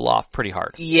some people off pretty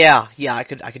hard. Yeah, I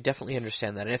could definitely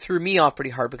understand that, and it threw me off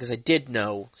pretty hard because I did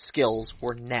know skills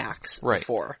were knacks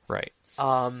before. Right.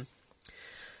 All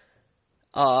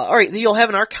right, you'll have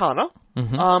an Arcana.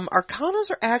 Arcanas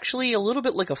are actually a little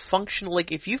bit like a functional,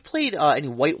 like if you've played any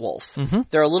White Wolf,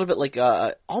 they're a little bit like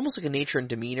almost like a nature and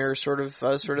demeanor sort of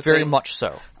Very thing. much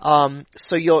so.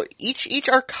 So each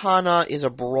Arcana is a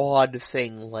broad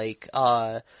thing, like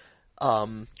the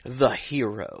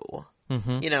hero,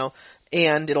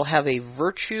 and it'll have a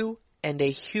virtue and a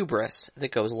hubris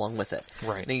that goes along with it.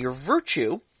 Right. Now your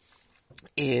virtue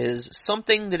is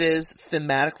something that is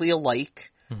thematically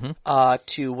alike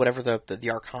to whatever the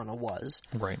Arcana was.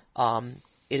 Right.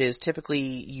 It is typically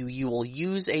you will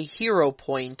use a hero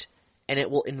point, and it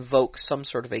will invoke some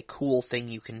sort of a cool thing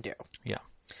you can do. Yeah.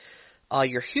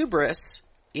 Your hubris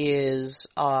is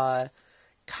kind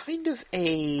of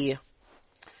a...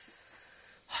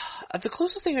 The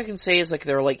closest thing I can say is like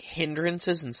there are like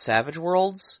hindrances in Savage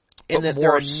Worlds, in that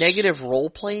they're a negative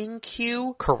role-playing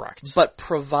cue. Correct. But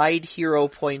provide hero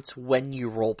points when you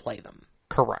role-play them.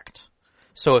 Correct.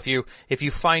 So if you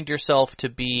find yourself to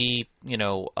be,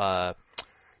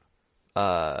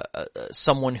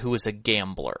 someone who is a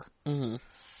gambler, and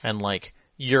like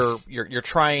you're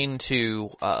trying to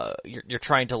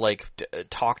like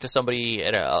talk to somebody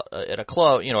at a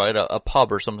club, at a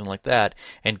pub or something like that,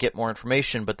 and get more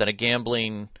information, but then a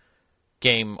gambling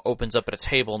game opens up at a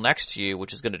table next to you,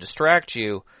 which is going to distract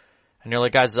you. And you're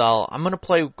like, guys, I'm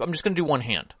just gonna do one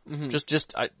hand.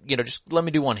 Just let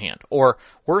me do one hand. Or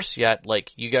worse yet,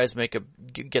 like you guys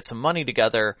get some money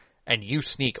together and you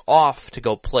sneak off to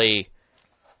go play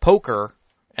poker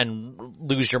and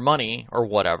lose your money or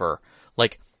whatever.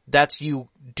 Like that's you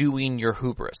doing your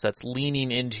hubris. That's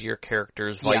leaning into your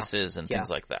character's vices and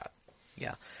things like that.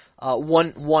 Yeah.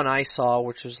 One I saw,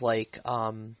 which was like,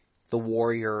 the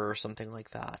warrior or something like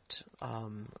that,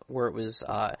 where it was,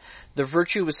 the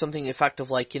virtue was something effective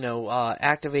like,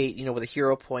 activate, with a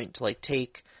hero point to like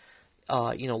take,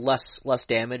 less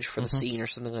damage for the scene or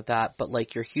something like that. But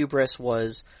like your hubris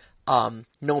was,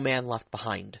 no man left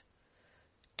behind.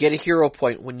 Get a hero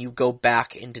point when you go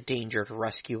back into danger to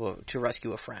rescue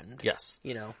a friend. Yes.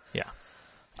 Yeah.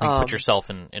 You put yourself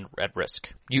at risk.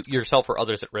 Yourself or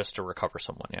others at risk to recover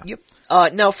someone, yeah.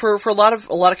 Yep. Now for a lot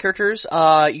of characters,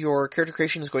 your character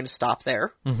creation is going to stop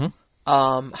there.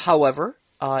 However,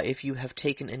 if you have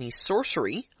taken any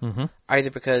sorcery, either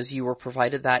because you were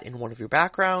provided that in one of your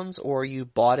backgrounds or you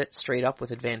bought it straight up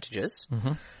with advantages.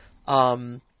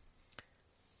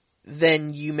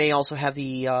 Then you may also have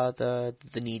the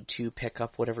need to pick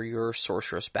up whatever your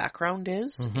sorceress background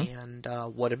is and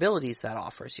what abilities that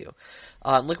offers you.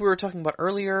 Like we were talking about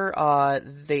earlier,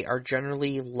 they are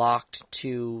generally locked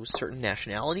to certain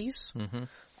nationalities.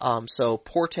 So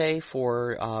Porte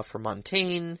for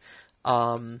Montaigne,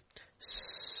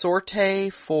 Sorte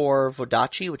for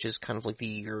Vodacci, which is kind of like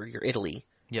your Italy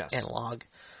analog.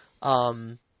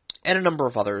 And a number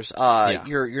of others.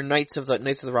 Your Knights of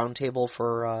the Round Table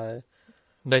for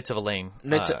Knights of Elaine.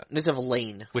 Knights of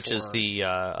Elaine, which is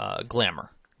the glamour,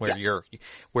 where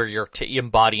you're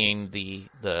embodying the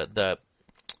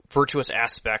virtuous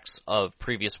aspects of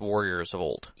previous warriors of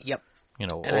old. Yep.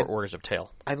 Orders of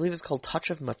Tale. I believe it's called Touch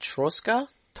of Matroska.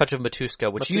 Touch of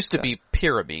Matuska, which used to be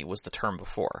Pyramid, was the term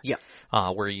before. Yeah.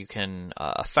 Where you can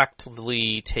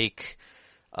effectively take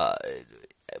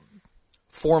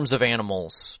forms of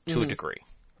animals to a degree.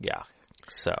 Yeah.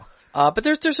 So. But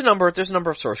there's a number of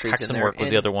sorceries in there. Hexenwerk was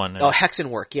the other one.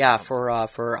 Hexenwerk,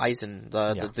 for Eisen,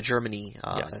 the Germany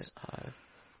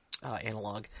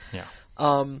analog. Yeah.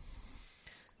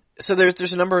 So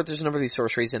there's a number of these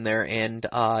sorceries in there, and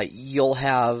you'll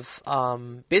have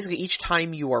basically each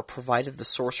time you are provided the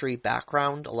sorcery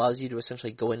background allows you to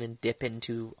essentially go in and dip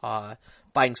into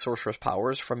buying sorceress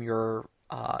powers from your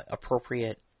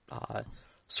appropriate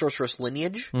sorceress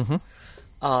lineage.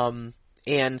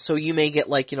 And so you may get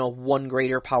 1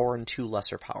 greater power and 2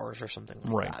 lesser powers or something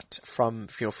like that from,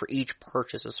 for each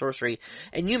purchase of sorcery.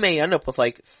 And you may end up with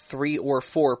 3 or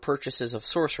 4 purchases of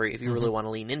sorcery if you really want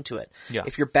to lean into it. Yeah.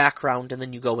 If you're background and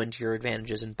then you go into your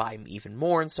advantages and buy even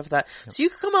more and stuff like that. Yeah. So you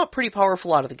can come out pretty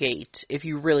powerful out of the gate if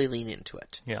you really lean into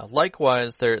it. Yeah.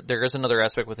 Likewise, there is another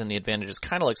aspect within the advantages,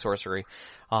 kind of like sorcery,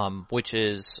 which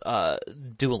is,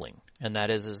 dueling. And that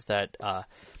is that,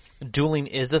 dueling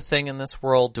is a thing in this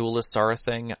world. Duelists are a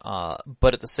thing,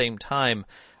 but at the same time,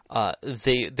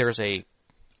 there's a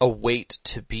weight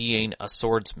to being a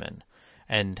swordsman,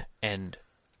 and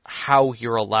how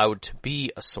you're allowed to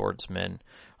be a swordsman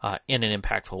in an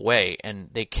impactful way. And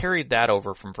they carried that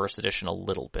over from First Edition a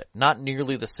little bit, not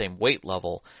nearly the same weight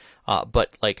level,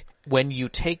 but when you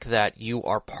take that, you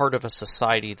are part of a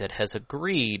society that has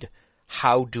agreed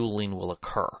how dueling will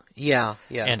occur. Yeah.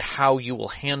 And how you will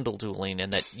handle dueling,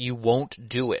 and that you won't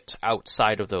do it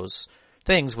outside of those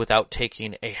things without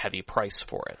taking a heavy price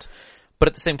for it. But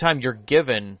at the same time, you're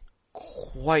given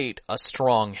quite a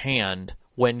strong hand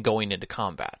when going into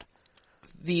combat.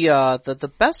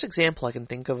 The best example I can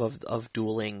think of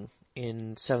dueling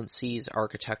in 7th Seas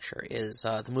architecture is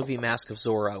the movie Mask of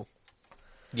Zorro.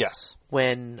 Yes.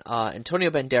 When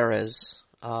Antonio Banderas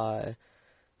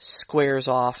squares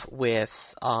off with,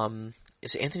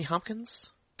 is it Anthony Hopkins?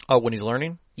 Oh, when he's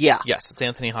learning? Yeah. Yes, it's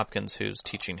Anthony Hopkins who's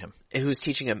teaching him.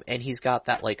 And he's got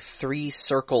that 3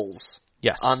 circles.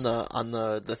 Yes. On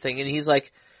the thing, and he's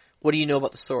like, "What do you know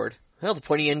about the sword?" Well, the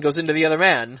pointy end goes into the other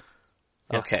man.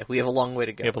 Yeah. Okay, we have a long way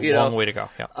to go. We have a long way to go.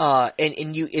 Yeah.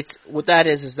 And it's what that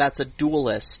is that's a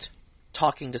duelist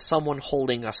talking to someone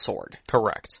holding a sword.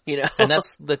 Correct. And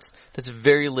that's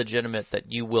very legitimate that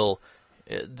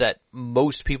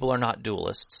most people are not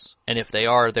duelists, and if they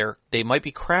are, they might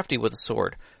be crafty with a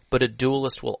sword, but a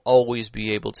duelist will always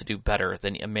be able to do better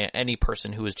than any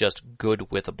person who is just good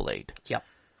with a blade. Yep.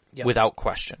 Without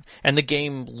question. And the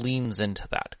game leans into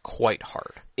that quite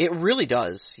hard. It really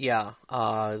does, yeah.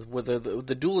 With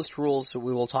the duelist rules that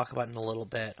we will talk about in a little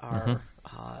bit are...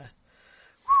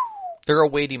 they're a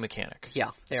weighty mechanic.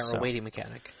 Yeah, they are a weighty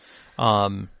mechanic.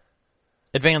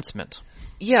 Advancement.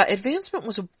 Yeah, advancement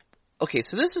was okay,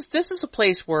 so this is a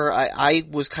place where I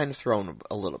was kind of thrown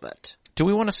a little bit. Do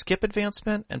we want to skip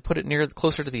advancement and put it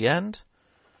closer to the end?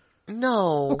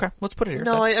 No. Okay, let's put it here.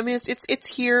 No, I mean it's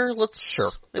here.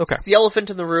 Sure. It's the elephant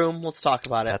in the room. Let's talk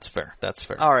about it. That's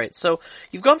fair. All right. So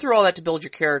you've gone through all that to build your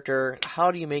character.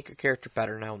 How do you make your character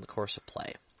better now in the course of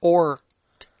play? Or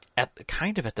at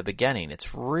the beginning,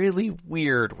 it's really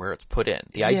weird where it's put in.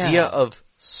 The idea of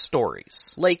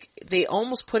stories. They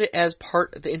almost put it as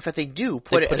part. In fact, they do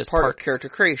put it as part of character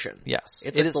creation. Yes,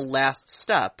 it's the last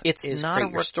step. It's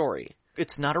not your story.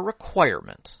 It's not a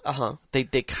requirement.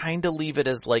 They kind of leave it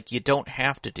as you don't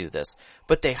have to do this,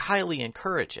 but they highly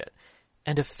encourage it.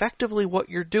 And effectively what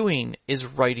you're doing is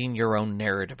writing your own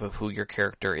narrative of who your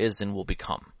character is and will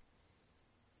become.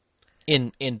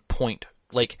 In point,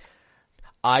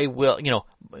 I will,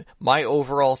 my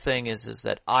overall thing is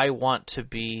that I want to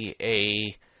be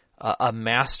a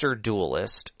master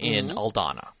duelist in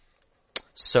Aldana.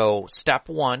 So step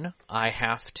 1, I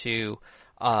have to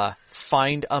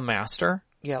find a master.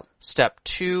 Yep. Step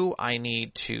 2, I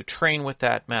need to train with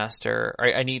that master.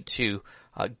 I need to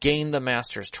gain the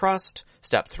master's trust.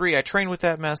 Step 3, I train with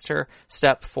that master.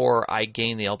 Step 4, I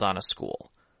gain the Eldana school.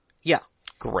 Yeah.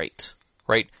 Great.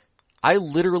 Right? I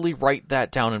literally write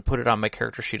that down and put it on my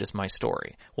character sheet as my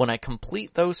story. When I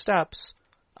complete those steps,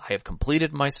 I have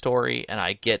completed my story and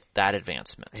I get that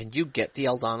advancement. And you get the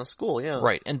Eldana school, yeah.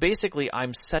 Right. And basically,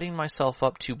 I'm setting myself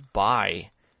up to buy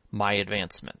my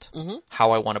advancement. Mm-hmm.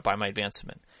 How I want to buy my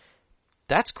advancement.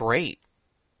 That's great.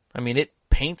 I mean, it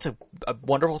paints a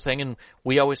wonderful thing, and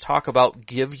we always talk about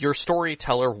give your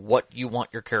storyteller what you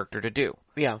want your character to do.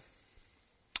 Yeah.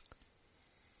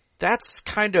 That's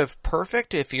kind of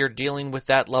perfect if you're dealing with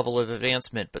that level of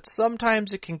advancement, but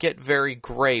sometimes it can get very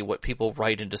gray what people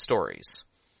write into stories.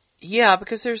 Yeah,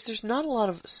 because there's not a lot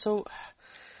of, so,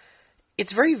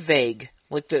 it's very vague.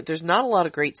 Like, there's not a lot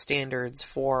of great standards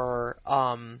for,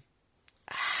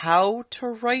 how to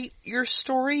write your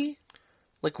story.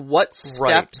 Like, what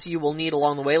steps you will need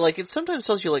along the way. Like, it sometimes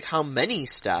tells you, like, how many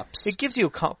steps. It gives you a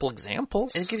couple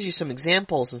examples. And it gives you some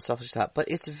examples and stuff like that. But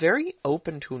it's very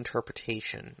open to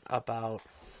interpretation about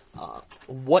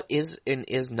what is and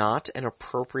is not an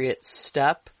appropriate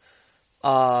step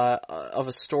of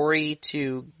a story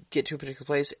to get to a particular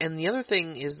place. And the other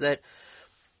thing is that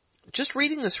just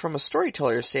reading this from a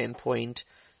storyteller standpoint,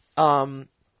 it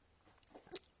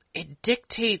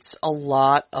dictates a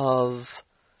lot of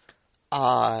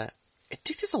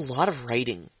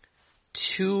writing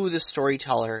to the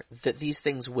storyteller that these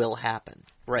things will happen,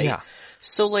 right? Yeah.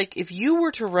 So, like, if you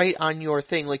were to write on your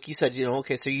thing, like you said,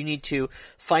 okay, so you need to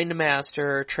find a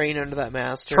master, train under that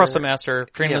master. Trust the master,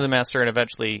 train under the master, and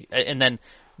eventually, and then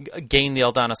gain the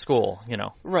Eldana school,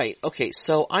 Right, okay,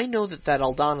 so I know that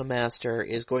Eldana master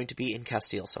is going to be in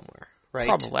Castile somewhere, right?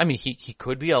 Probably. I mean, he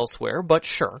could be elsewhere, but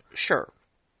sure. Sure.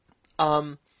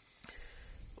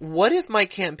 What if my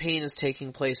campaign is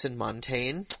taking place in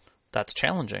Montaigne? That's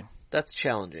challenging. That's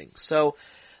challenging. So,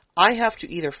 I have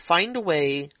to either find a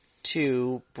way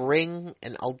to bring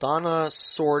an Eldana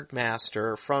sword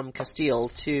master from Castile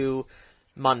to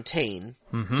Montaigne,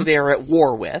 who they are at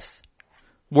war with.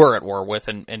 We're at war with,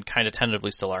 and kind of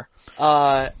tentatively still are.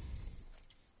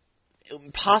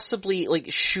 Possibly, like,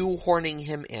 shoehorning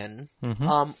him in.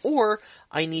 Or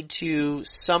I need to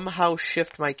somehow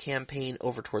shift my campaign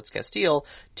over towards Castile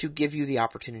to give you the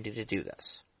opportunity to do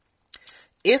this.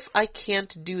 If I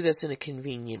can't do this in a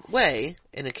convenient way,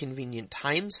 in a convenient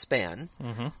time span,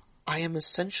 I am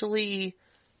essentially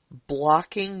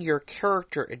blocking your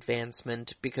character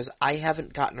advancement because I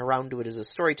haven't gotten around to it as a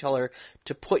storyteller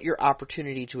to put your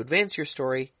opportunity to advance your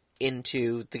story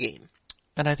into the game.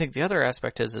 And I think the other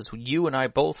aspect is you and I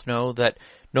both know that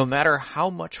no matter how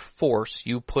much force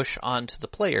you push onto the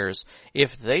players,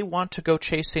 if they want to go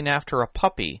chasing after a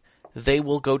puppy, they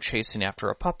will go chasing after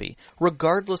a puppy,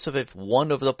 regardless of if one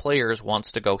of the players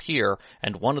wants to go here,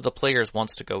 and one of the players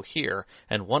wants to go here,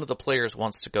 and one of the players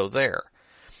wants to go there.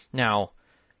 Now,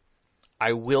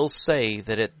 I will say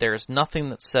that there's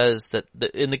nothing that says that,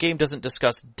 and the game doesn't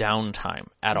discuss downtime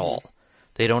at all.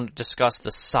 They don't discuss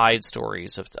the side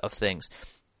stories of things.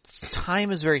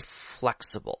 Time is very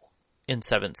flexible in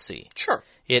 7th Sea. Sure.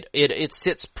 It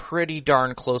sits pretty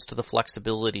darn close to the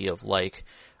flexibility of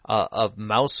of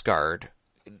Mouse Guard,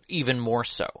 even more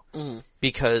so.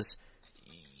 Because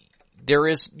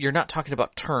you're not talking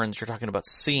about turns, you're talking about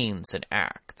scenes and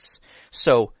acts.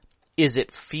 So, is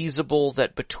it feasible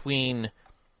that between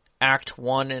Act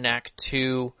 1 and Act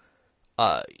 2,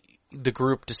 the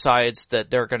group decides that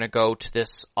they're going to go to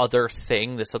this other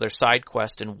thing, this other side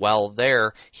quest, and while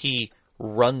there, he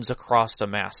runs across a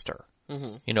master.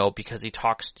 Because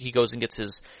he goes and gets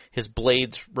his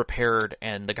blades repaired,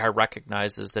 and the guy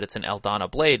recognizes that it's an Eldana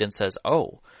blade and says,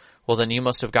 oh, well then you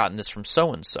must have gotten this from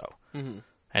so-and-so.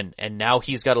 And now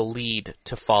he's got a lead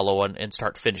to follow and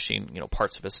start finishing,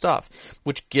 parts of his stuff,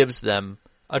 which gives them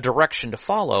a direction to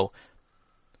follow.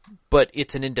 But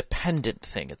it's an independent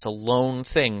thing. It's a lone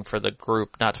thing for the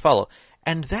group not to follow.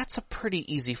 And that's a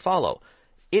pretty easy follow.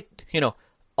 It,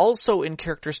 also in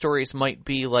character stories might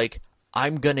be like,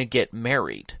 I'm gonna get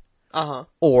married.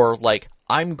 Or like,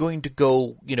 I'm going to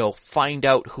go, find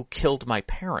out who killed my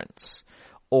parents.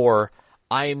 Or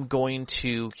I'm going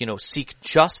to, seek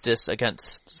justice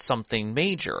against something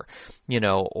major.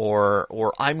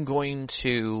 Or I'm going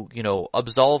to,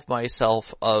 absolve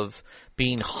myself of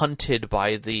being hunted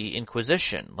by the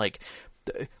Inquisition. Like,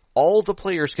 all the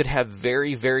players could have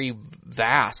very, very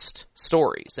vast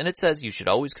stories. And it says you should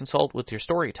always consult with your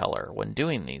storyteller when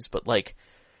doing these. But,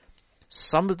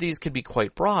 some of these could be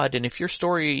quite broad. And if your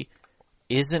story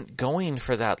isn't going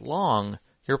for that long,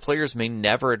 your players may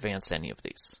never advance any of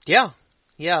these. Yeah.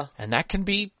 Yeah. And that can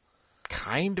be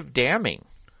kind of damning.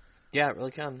 Yeah, it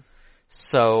really can.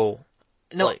 So,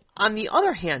 no, on the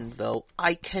other hand, though,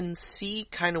 I can see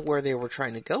kind of where they were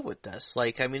trying to go with this.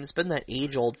 Like, I mean, it's been that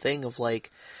age-old thing of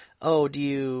like, oh, do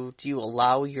you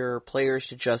allow your players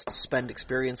to just spend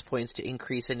experience points to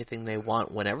increase anything they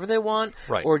want whenever they want?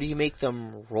 Right. Or do you make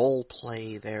them role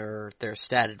play their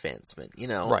stat advancement, you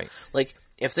know? Right. Like,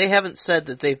 if they haven't said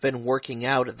that they've been working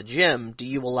out at the gym, do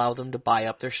you allow them to buy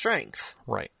up their strength?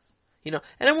 Right. You know,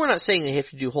 and we're not saying they have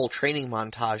to do whole training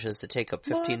montages that take up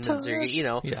 15 minutes, or, you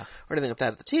know, yeah. or anything like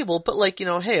that at the table, but like, you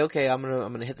know, hey, okay, I'm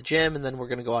gonna hit the gym and then we're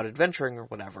gonna go out adventuring or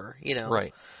whatever, you know.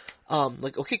 Right.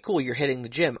 Like, okay, cool, you're hitting the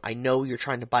gym. I know you're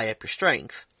trying to buy up your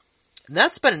strength. And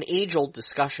that's been an age-old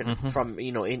discussion from,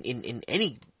 you know, in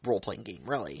any role-playing game,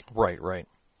 really. Right, right.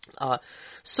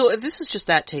 So this is just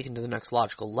that taken to the next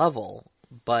logical level,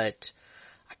 but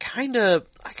I kind of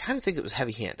think it was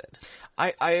heavy-handed.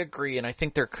 I agree, and I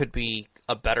think there could be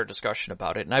a better discussion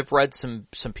about it. And I've read some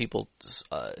people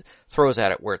throws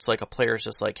at it where it's like a player's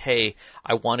just like, hey,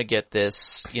 I want to get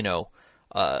this, you know,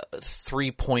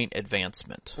 3-point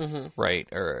advancement, right?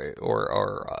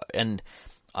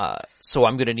 So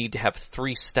I'm going to need to have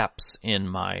 3 steps in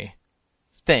my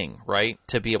thing, right?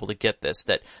 To be able to get this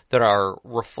that are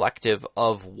reflective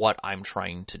of what I'm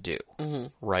trying to do,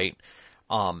 right?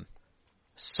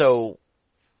 So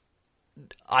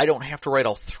I don't have to write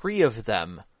all 3 of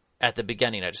them at the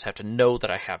beginning. I just have to know that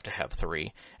I have to have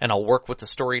 3, and I'll work with the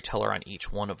storyteller on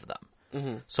each one of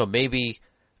them. So maybe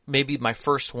my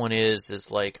first one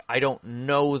is like, I don't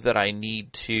know that I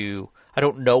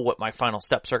don't know what my final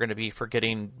steps are going to be for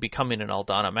becoming an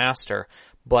Aldana master,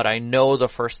 but I know the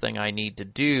first thing I need to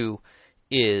do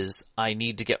is I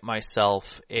need to get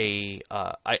myself I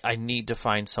need to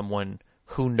find someone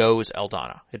who knows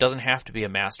Aldana. It doesn't have to be a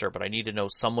master, but I need to know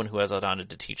someone who has Aldana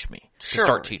to teach me, to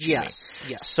start teaching me.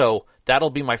 Yes. So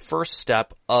that'll be my first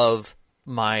step of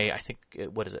my, I think,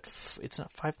 what is it? It's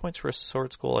not 5 points for a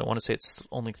sword school. I want to say it's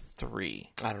only 3.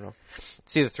 I don't know.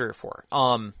 It's either 3 or 4.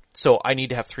 So I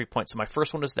need to have 3 points. So my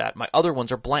first one is that. My other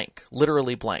ones are blank,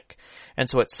 literally blank. And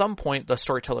so at some point, the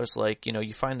storyteller's like, you know,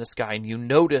 you find this guy and you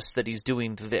notice that he's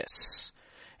doing this.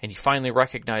 And you finally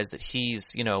recognize that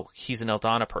he's an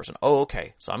Aldana person. Oh,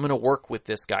 okay. So I'm going to work with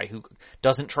this guy who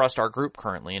doesn't trust our group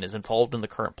currently and is involved in the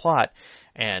current plot.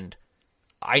 And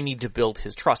I need to build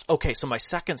his trust. Okay, so my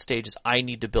second stage is I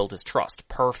need to build his trust.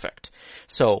 Perfect.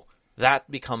 So that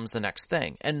becomes the next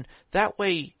thing. And that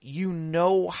way you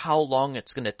know how long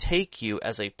it's going to take you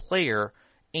as a player,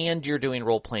 and you're doing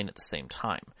role-playing at the same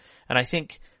time. And I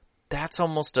think that's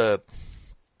almost a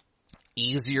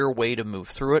easier way to move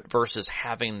through it versus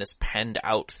having this penned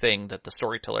out thing that the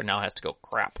storyteller now has to go,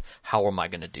 crap, how am I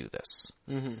going to do this?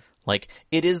 Like,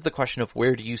 it is the question of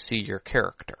where do you see your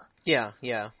character? Yeah,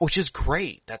 yeah. Which is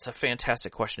great. That's a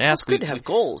fantastic question to ask. It's good to have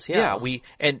goals, yeah. Yeah,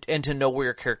 and to know where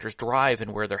your characters drive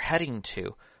and where they're heading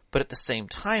to. But at the same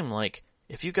time, like,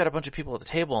 if you've got a bunch of people at the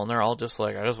table and they're all just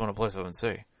like, I just want to play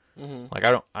 7C. Like,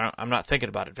 I'm not thinking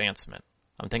about advancement.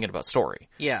 I'm thinking about story.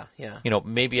 Yeah, yeah. You know,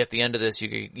 maybe at the end of this,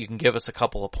 you can give us a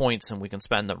couple of points and we can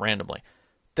spend them randomly.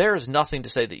 There's nothing to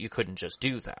say that you couldn't just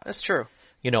do that. That's true.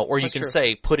 You know, or you can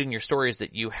say, put in your stories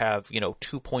that you have,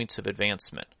 2 points of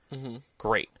advancement.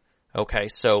 Great. Okay,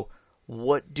 so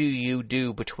what do you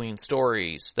do between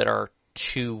stories that are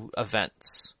 2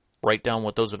 events? Write down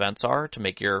what those events are to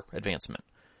make your advancement.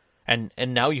 And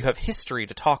now you have history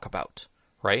to talk about,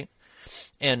 right?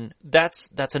 And that's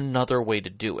another way to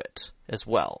do it as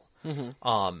well.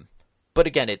 But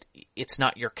again, it's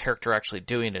not your character actually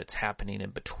doing it, it's happening in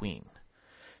between.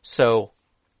 So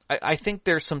I think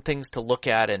there's some things to look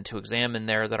at and to examine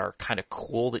there that are kind of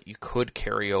cool that you could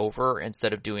carry over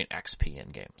instead of doing XP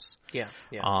in games. Yeah,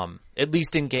 yeah. At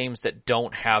least in games that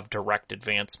don't have direct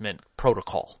advancement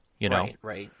protocol, you know?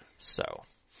 Right. So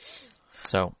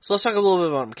let's talk a little bit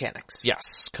about mechanics.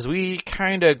 Yes, because we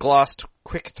kind of glossed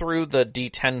quick through the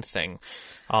D10 thing.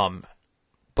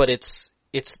 But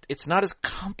it's not as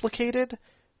complicated,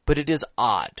 but it is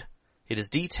odd. It is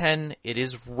D10, it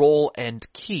is roll and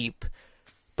keep,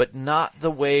 but not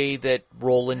the way that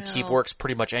roll and keep works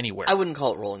pretty much anywhere. I wouldn't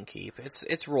call it roll and keep.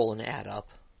 It's roll and add up.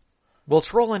 Well,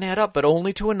 it's roll and add up, but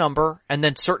only to a number, and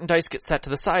then certain dice get set to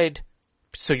the side,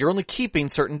 so you're only keeping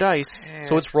certain dice,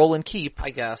 so it's roll and keep. I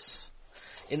guess.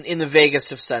 In the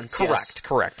vaguest of sense,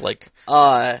 Correct. Like,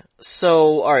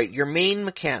 so, alright, your main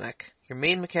mechanic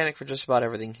for just about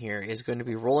everything here is going to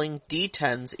be rolling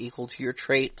D10s equal to your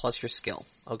trait plus your skill.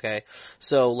 Okay?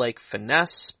 So, like,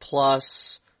 finesse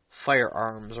plus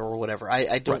firearms or whatever.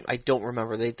 I don't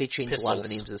remember. They changed Pistols. A lot of the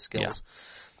names of the skills.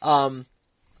 Yeah.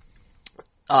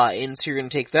 And so you're going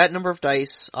to take that number of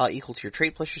dice, equal to your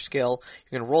trait plus your skill.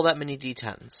 You're going to roll that many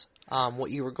d10s.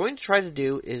 What you were going to try to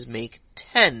do is make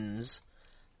 10s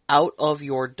out of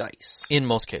your dice. In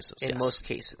most cases, In most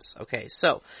cases. Okay,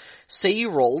 so, say you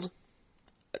rolled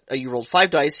 5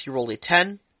 dice, you rolled a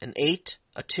 10, an 8,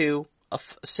 a 2, a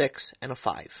 6, and a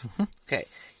 5. Mm-hmm. Okay,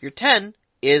 your 10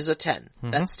 is a 10.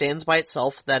 Mm-hmm. That stands by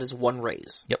itself, that is 1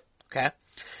 raise. Yep. Okay?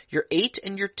 Your 8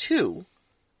 and your 2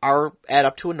 add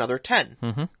up to another 10.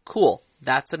 Mm-hmm. Cool.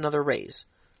 That's another raise.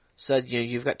 So,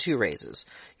 you've got 2 raises.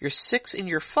 Your 6 and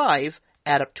your 5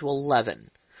 add up to 11.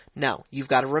 Now, you've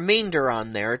got a remainder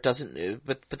on there. It doesn't,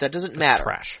 but that doesn't matter.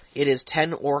 Trash. It is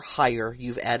 10 or higher.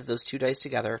 You've added those 2 dice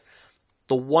together.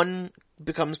 The 1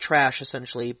 becomes trash,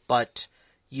 essentially, but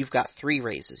you've got 3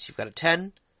 raises. You've got a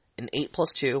 10, an 8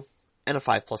 plus 2, and a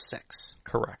 5 plus 6.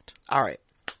 Correct. Alright.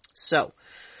 So,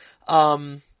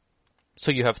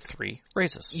 so you have 3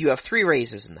 raises. You have 3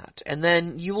 raises in that. And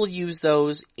then you will use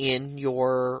those in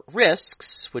your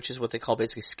risks, which is what they call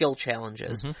basically skill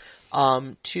challenges,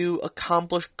 to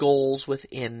accomplish goals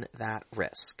within that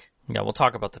risk. Yeah, we'll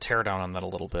talk about the teardown on that a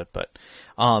little bit, but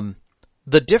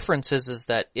the difference is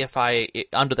that if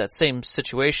under that same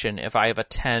situation, if I have a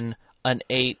 10, an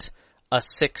 8, a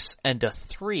 6, and a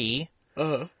 3,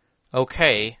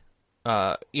 okay,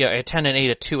 a 10, an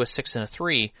 8, a 2, a 6, and a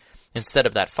 3, instead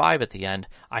of that 5 at the end,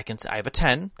 I have a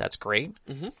 10, that's great.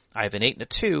 Mm-hmm. I have an 8 and a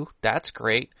 2, that's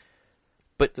great.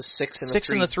 But the 6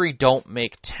 and the 3 don't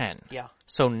make 10. Yeah.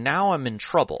 So now I'm in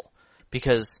trouble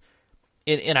because,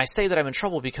 and I say that I'm in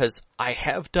trouble because I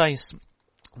have dice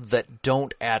that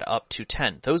don't add up to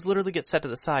 10. Those literally get set to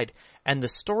the side, and the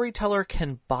storyteller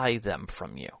can buy them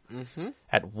from you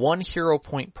at 1 hero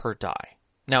point per die.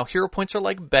 Now, hero points are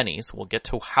like bennies. We'll get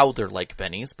to how they're like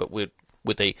bennies, but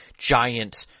with a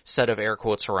giant set of air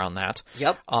quotes around that.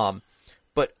 Yep.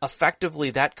 But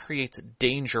effectively, that creates a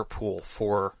danger pool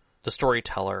for the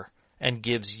storyteller and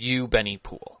gives you Benny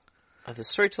pool. The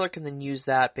storyteller can then use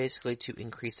that basically to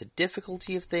increase the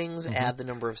difficulty of things, add the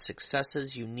number of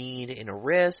successes you need in a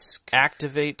risk.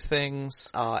 Activate things.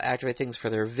 Activate things for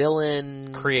their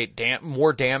villain. Create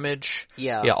more damage.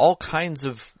 Yeah. Yeah, all kinds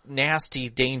of nasty,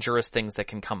 dangerous things that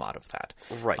can come out of that.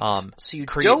 Right. So you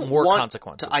create don't more want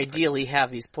consequences to ideally have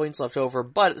these points left over,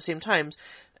 but at the same time,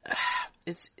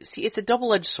 it's a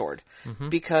double-edged sword.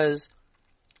 Because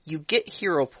you get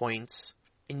hero points,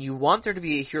 and you want there to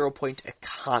be a hero point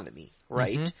economy,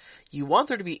 right? You want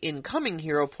there to be incoming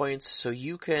hero points so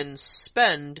you can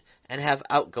spend and have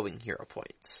outgoing hero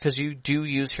points. Because you do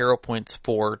use hero points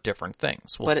for different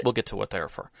things. We'll get to what they're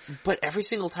for. But every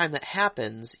single time that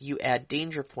happens, you add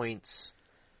danger points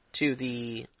to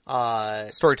the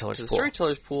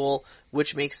storyteller's pool,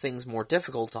 which makes things more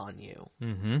difficult on you.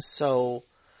 So,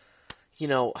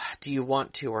 do you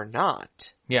want to or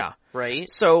not? Yeah. Right?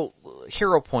 So,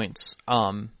 hero points,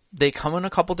 they come in a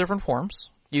couple different forms.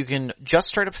 You can just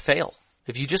straight up fail.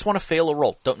 If you just want to fail a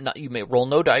roll, you may roll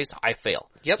no dice, I fail.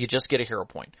 Yep. You just get a hero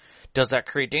point. Does that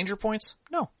create danger points?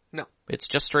 No. It's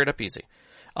just straight up easy.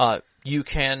 You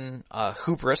can,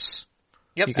 hubris.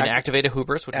 Yep. You can activate a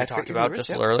hubris, which we talked about just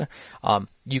a little earlier.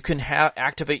 You can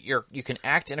you can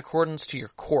act in accordance to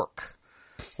your quirk,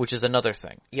 which is another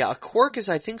thing. Yeah, a quirk is,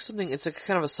 I think, it's a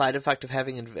kind of a side effect of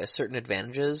having certain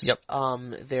advantages. Yep.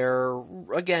 They're,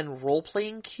 again,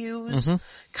 role-playing cues,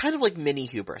 kind of like mini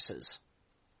hubrises.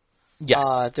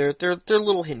 Yes. They're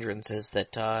little hindrances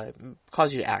that,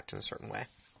 cause you to act in a certain way.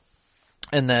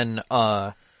 And then,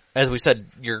 as we said,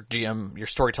 your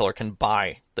storyteller can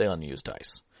buy the unused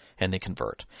dice, and they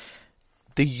convert.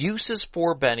 The uses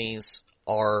for bennies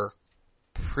are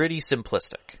pretty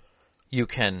simplistic. You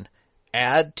can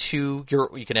add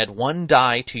 1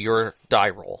 die to your die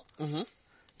roll.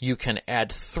 You can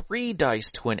add 3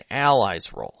 dice to an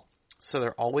ally's roll. So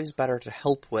they're always better to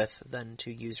help with than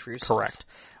to use for yourself. Correct.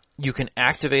 You can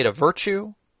activate a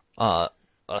virtue, a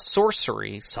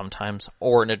sorcery sometimes,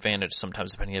 or an advantage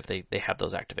sometimes, depending if they have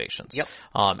those activations. Yep.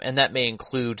 And that may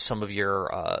include some of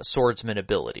your swordsman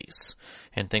abilities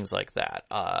and things like that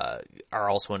are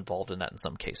also involved in that in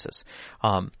some cases.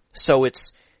 So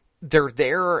they're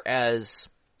there as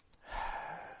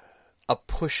a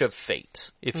push of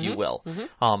fate, if you will,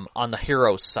 on the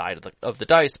hero side of the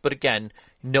dice. But again,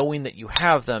 knowing that you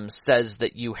have them says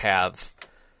that you have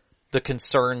the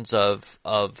concerns of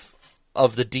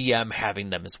the DM having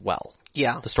them as well.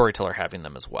 Yeah. The storyteller having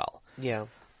them as well. Yeah.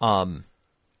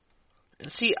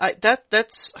 See,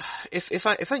 that's if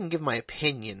I can give my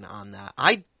opinion on that,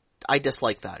 I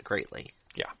dislike that greatly.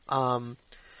 Yeah.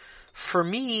 For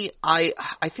me, I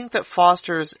think that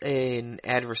fosters an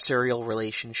adversarial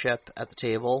relationship at the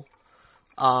table.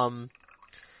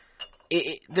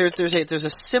 There's a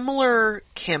similar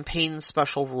campaign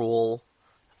special rule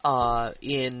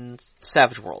in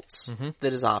Savage Worlds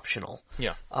that is optional.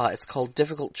 Yeah. It's called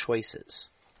Difficult Choices.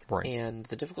 Right. And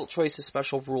the Difficult Choices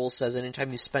special rule says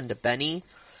anytime you spend a Benny,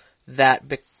 that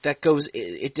goes,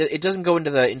 it doesn't go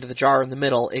into the jar in the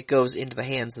middle, it goes into the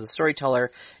hands of the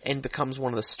storyteller and becomes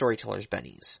one of the storyteller's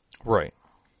bennies. Right.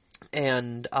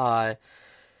 And,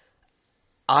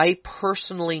 I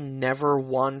personally never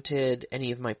wanted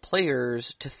any of my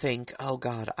players to think, oh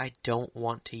god, I don't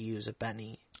want to use a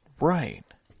Benny. Right.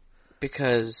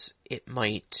 Because it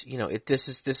might, this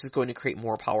is going to create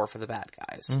more power for the bad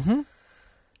guys. Mm-hmm.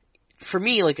 For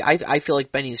me, I feel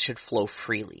like bennies should flow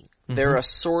freely. Mm-hmm. They're a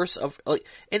source of,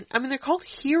 they're called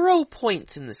hero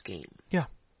points in this game. Yeah.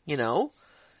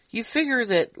 You figure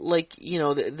that,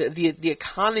 the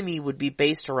economy would be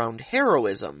based around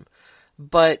heroism,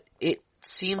 but it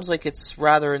seems like it's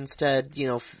rather instead,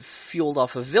 fueled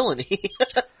off of villainy.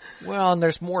 Well, and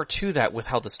there's more to that with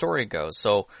how the story goes.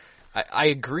 So, I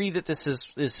agree that this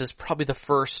is probably the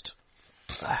first,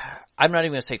 I'm not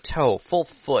even going to say toe, full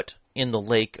foot in the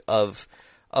lake of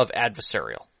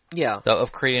adversarial. Yeah.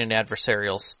 Of creating an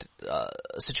adversarial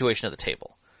situation at the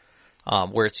table.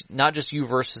 Where it's not just you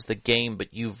versus the game,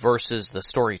 but you versus the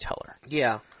storyteller.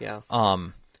 Yeah, yeah.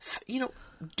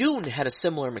 Dune had a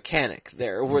similar mechanic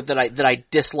there, that I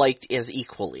disliked as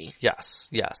equally. Yes,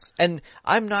 yes. And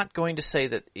I'm not going to say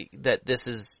that this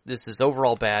is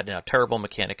overall bad and a terrible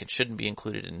mechanic. It shouldn't be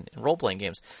included in role-playing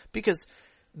games, because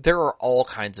there are all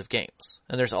kinds of games,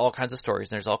 and there's all kinds of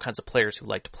stories, and there's all kinds of players who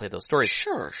like to play those stories.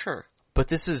 Sure, sure. But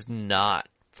this is not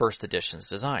first edition's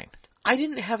design. I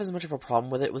didn't have as much of a problem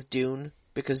with it with Dune,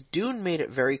 because Dune made it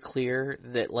very clear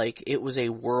that, it was a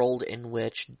world in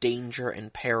which danger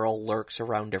and peril lurks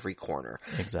around every corner.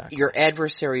 Exactly. Your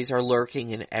adversaries are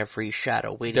lurking in every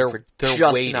shadow, waiting for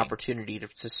an opportunity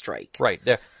to strike. Right.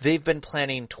 They've been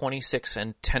planning 26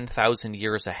 and 10,000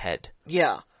 years ahead.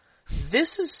 Yeah.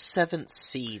 This is 7th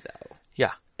Sea, though.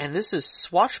 Yeah. And this is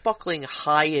swashbuckling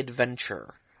high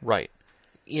adventure. Right.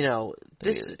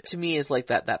 This to me is like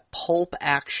that pulp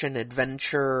action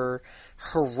adventure,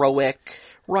 heroic.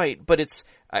 Right, but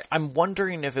I'm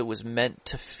wondering if it was meant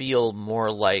to feel more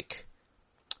like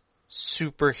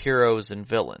superheroes and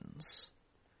villains.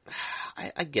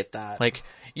 I get that. Like,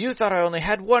 you thought I only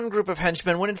had one group of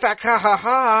henchmen, when in fact,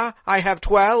 I have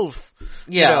 12.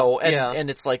 Yeah. And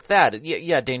it's like that.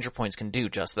 Yeah, danger points can do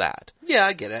just that. Yeah,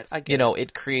 I get it.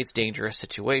 It creates dangerous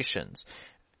situations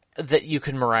that you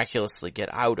can miraculously get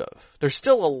out of. There's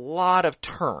still a lot of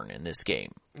turn in this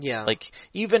game. Yeah.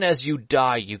 Even as you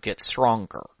die, you get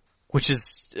stronger, which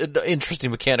is an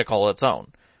interesting mechanic all its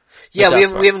own. Yeah,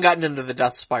 we haven't gotten into the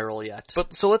death spiral yet.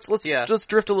 But so let's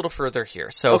drift a little further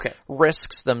here. So okay.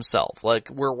 Risks themselves,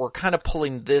 we're kind of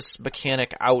pulling this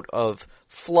mechanic out of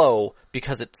flow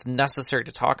because it's necessary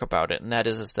to talk about it, and that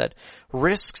is that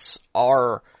risks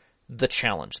are the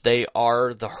challenge. They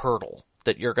are the hurdle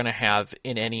that you're going to have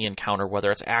in any encounter, whether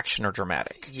it's action or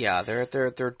dramatic. Yeah, they're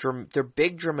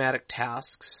big dramatic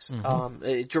tasks.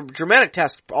 Mm-hmm. Dramatic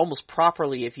tasks almost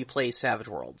properly if you play Savage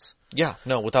Worlds. Yeah,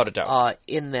 no, without a doubt.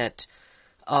 In that,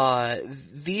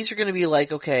 these are going to be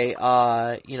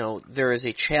there is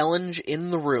a challenge in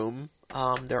the room.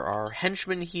 There are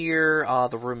henchmen here.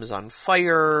 The room is on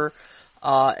fire,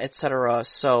 etc.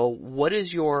 So, what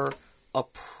is your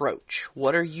approach?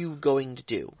 What are you going to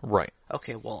do? Right.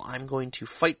 Okay, well, I'm going to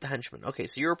fight the henchmen. Okay,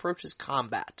 so your approach is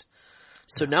combat.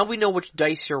 So now we know which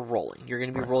dice you're rolling. You're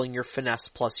going to be rolling your finesse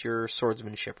plus your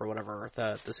swordsmanship or whatever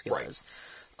the skill is.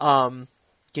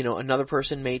 Another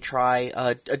person may try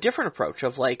a different approach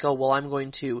of I'm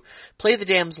going to play the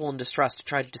damsel in distress to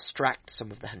try to distract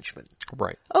some of the henchmen.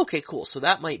 Right. Okay, cool. So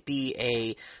that might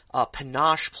be a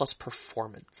panache plus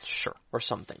performance. Sure. Or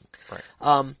something. Right.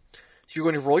 So you're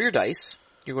going to roll your dice.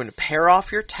 You're going to pair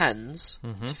off your 10s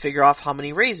to figure out how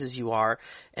many raises you are.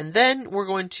 And then we're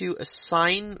going to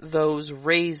assign those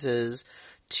raises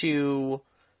to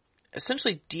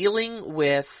essentially dealing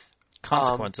with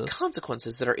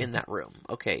consequences that are in that room.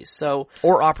 Okay, so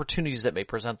or opportunities that may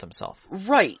present themselves.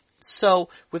 Right. So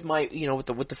with my,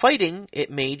 with the fighting,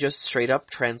 it may just straight up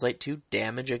translate to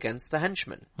damage against the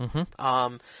henchmen.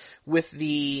 Mm-hmm. With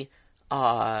the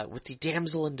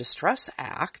damsel in distress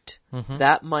act,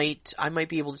 I might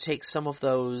be able to take some of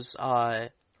those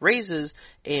raises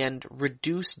and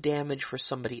reduce damage for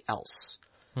somebody else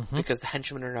because the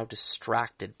henchmen are now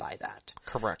distracted by that.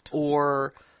 Correct.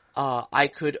 Or I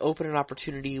could open an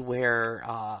opportunity where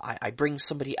I bring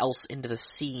somebody else into the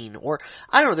scene, or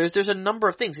I don't know. There's a number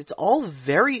of things. It's all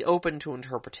very open to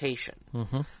interpretation.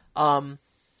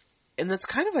 And that's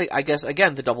kind of, I guess,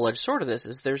 again, the double-edged sword of this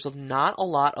is there's not a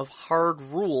lot of hard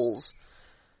rules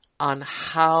on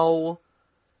how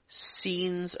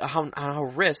scenes, how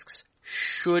risks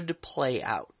should play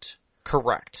out.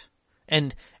 Correct.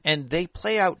 And they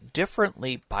play out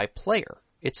differently by player.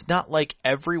 It's not like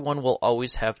everyone will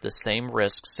always have the same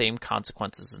risks, same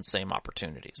consequences, and same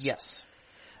opportunities. Yes.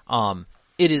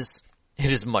 It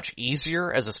is much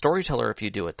easier as a storyteller if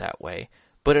you do it that way,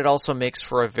 but it also makes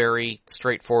for a very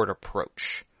straightforward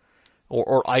approach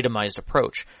or itemized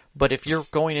approach. But if you're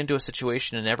going into a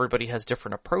situation and everybody has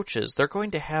different approaches, they're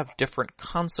going to have different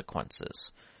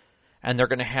consequences. And they're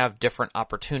going to have different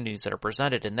opportunities that are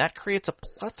presented. And that creates a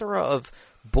plethora of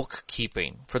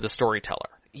bookkeeping for the storyteller.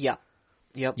 Yeah.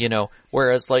 Yep. You know,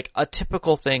 whereas like a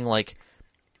typical thing like,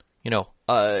 you know,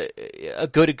 a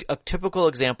typical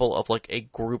example of like a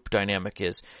group dynamic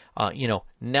is, you know,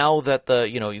 now that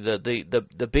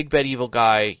the big bad evil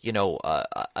guy, you know,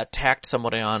 attacked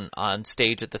somebody on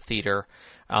stage at the theater,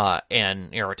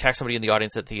 and, you know, attacked somebody in the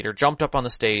audience at the theater, jumped up on the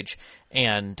stage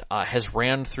and, has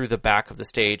ran through the back of the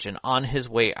stage, and on his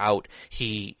way out,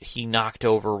 he knocked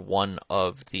over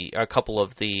a couple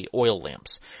of the oil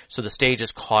lamps. So the stage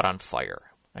is caught on fire.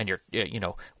 And you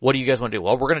know, what do you guys want to do?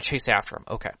 Well, we're going to chase after him.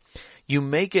 Okay. You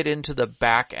make it into the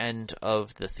back end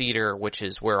of the theater, which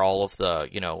is where all of the,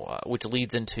 you know, which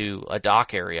leads into a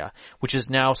dock area, which is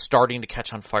now starting to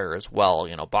catch on fire as well.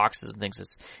 You know, boxes and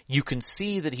things. You can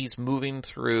see that he's moving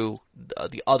through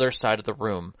the other side of the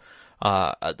room,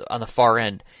 on the far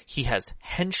end. He has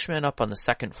henchmen up on the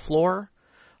second floor,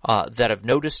 that have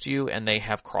noticed you, and they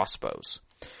have crossbows.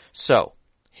 So,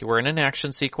 we're in an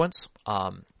action sequence.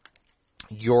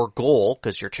 Your goal,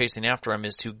 because you're chasing after him,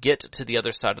 is to get to the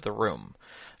other side of the room.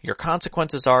 Your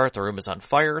consequences are the room is on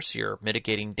fire, so you're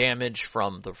mitigating damage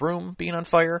from the room being on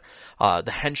fire.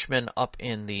 The henchmen up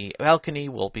in the balcony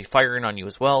will be firing on you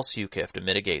as well, so you have to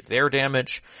mitigate their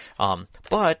damage.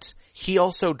 But he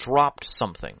also dropped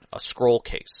something, a scroll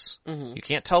case. Mm-hmm. You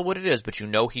can't tell what it is, but you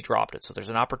know he dropped it, so there's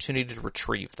an opportunity to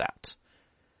retrieve that.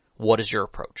 What is your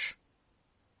approach?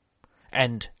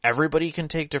 And everybody can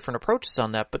take different approaches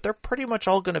on that, but they're pretty much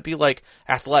all going to be like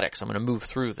athletics. I'm going to move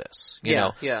through this. You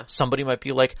know? Yeah. Somebody might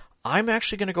be like, I'm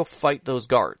actually going to go fight those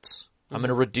guards. Mm-hmm. I'm going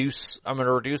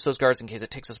to reduce those guards in case it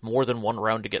takes us more than one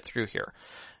round to get through here.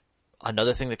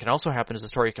 Another thing that can also happen is the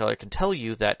storyteller can tell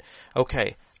you that,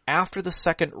 okay, after the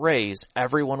second raise,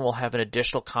 everyone will have an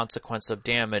additional consequence of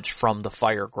damage from the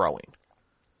fire growing.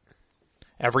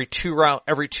 Every two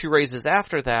raises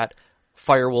after that,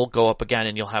 fire will go up again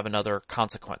and you'll have another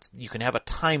consequence. You can have a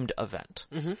timed event.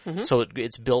 Mm-hmm, mm-hmm. So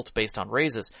it's built based on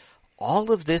raises.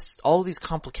 All of these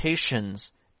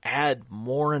complications add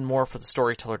more and more for the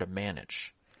storyteller to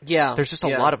manage. Yeah. There's just a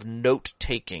lot of note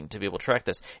taking to be able to track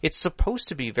this. It's supposed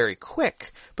to be very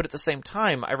quick, but at the same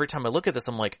time, every time I look at this,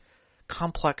 I'm like,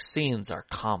 complex scenes are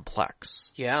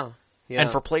complex. Yeah.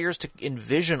 And for players to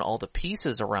envision all the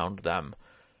pieces around them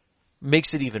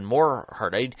makes it even more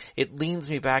hard. It leans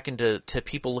me back into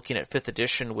people looking at 5th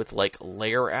edition with like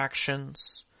layer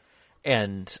actions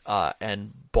and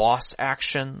boss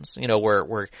actions, you know,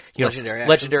 where you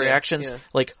legendary actions, yeah.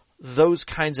 Like those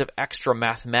kinds of extra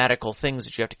mathematical things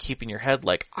that you have to keep in your head,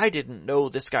 like, I didn't know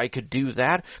this guy could do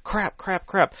that. Crap.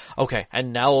 Okay,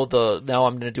 and now I'm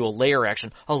going to do a layer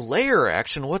action. A layer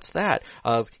action, what's that?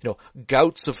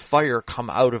 Gouts of fire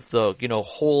come out of the,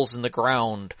 holes in the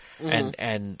ground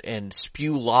and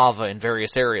spew lava in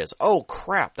various areas. Oh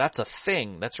crap, that's a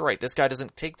thing. That's right. This guy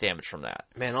doesn't take damage from that.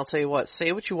 Man, I'll tell you what,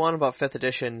 say what you want about 5th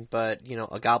edition, but,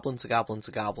 a goblin's a goblin's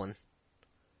a goblin.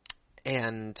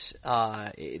 And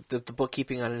the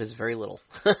bookkeeping on it is very little.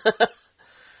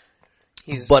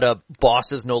 But a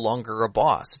boss is no longer a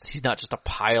boss. He's not just a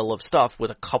pile of stuff with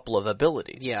a couple of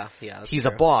abilities. Yeah. He's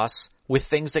a boss with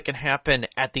things that can happen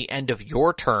at the end of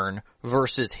your turn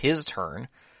versus his turn.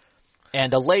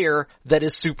 And a layer that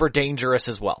is super dangerous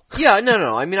as well. Yeah,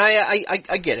 no. I mean, I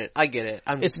get it.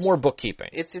 It's more bookkeeping.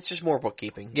 It's just more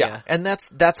bookkeeping. Yeah. And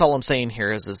that's all I'm saying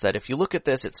here is that if you look at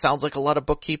this, it sounds like a lot of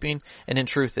bookkeeping, and in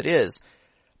truth it is.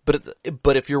 But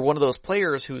if you're one of those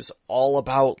players who's all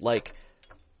about like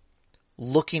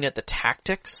looking at the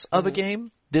tactics of a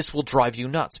game, this will drive you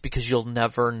nuts because you'll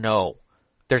never know.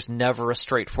 There's never a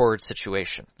straightforward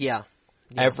situation. Yeah.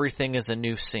 Everything is a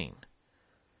new scene.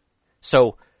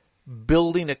 So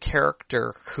building a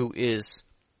character who is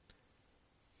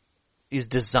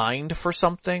designed for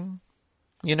something,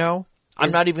 I'm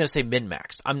not even going to say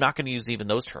min-maxed. I'm not going to use even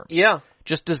those terms. Yeah.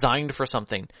 Just designed for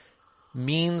something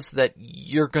means that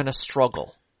you're going to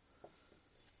struggle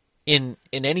in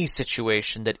any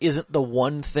situation that isn't the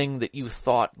one thing that you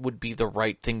thought would be the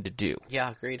right thing to do.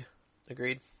 Yeah,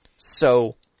 agreed.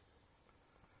 So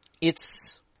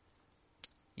there's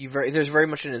very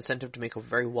much an incentive to make a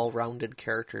very well-rounded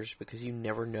characters because you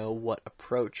never know what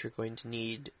approach you're going to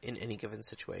need in any given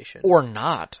situation. Or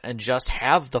not, and just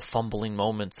have the fumbling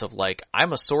moments of like,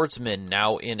 I'm a swordsman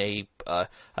now in a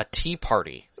tea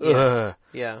party. Yeah.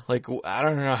 Yeah. Like, I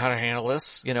don't know how to handle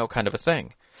this, kind of a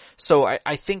thing. So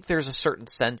I think there's a certain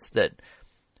sense that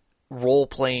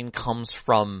role-playing comes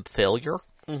from failure,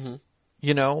 and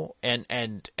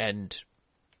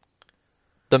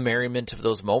the merriment of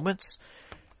those moments.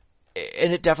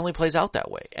 And it definitely plays out that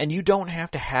way. And you don't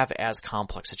have to have as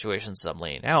complex situations as I'm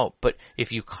laying out, but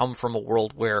if you come from a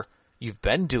world where you've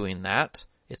been doing that,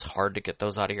 it's hard to get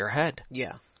those out of your head.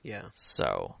 Yeah, yeah.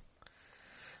 So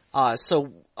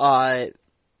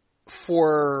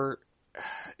for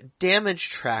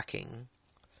damage tracking,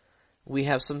 we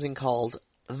have something called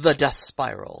the death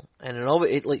spiral, and it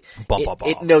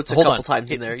notes a couple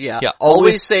times in there. Yeah,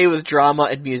 always say with drama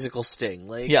and musical sting.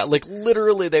 Like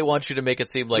literally, they want you to make it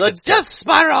seem like the death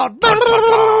spiral.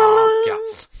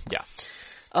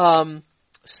 Yeah.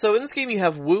 So in this game, you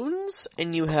have wounds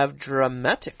and you have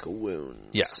dramatic wounds.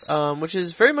 Yes. Which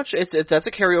is very much that's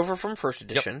a carryover from first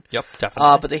edition. Yep,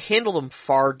 definitely. But they handle them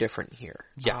far different here.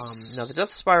 Yes. Now the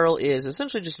death spiral is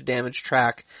essentially just a damage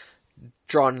track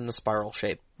drawn in a spiral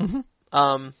shape. Mm-hmm.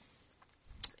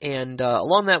 And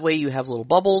along that way you have little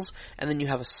bubbles, and then you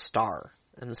have a star.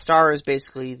 And the star is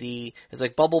basically it's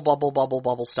like bubble, bubble, bubble,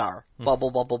 bubble, star. Bubble,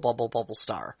 bubble, bubble, bubble,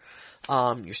 star.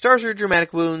 Your stars are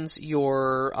dramatic wounds,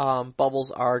 your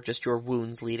bubbles are just your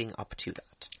wounds leading up to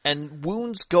that. And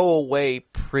wounds go away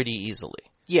pretty easily.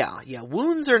 Yeah.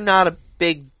 Wounds are not a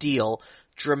big deal.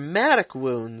 Dramatic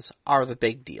wounds are the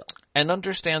big deal. And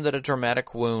understand that a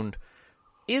dramatic wound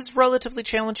is relatively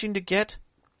challenging to get,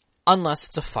 unless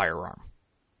it's a firearm.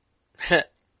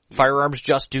 Firearms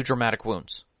just do dramatic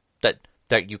wounds that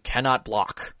you cannot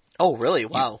block. Oh, really?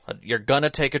 Wow. You're gonna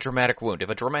take a dramatic wound.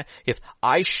 If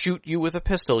I shoot you with a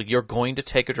pistol, you're going to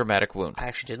take a dramatic wound. I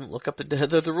actually didn't look up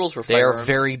the rules for firearms.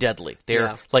 They are very deadly.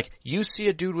 They're like, you see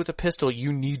a dude with a pistol,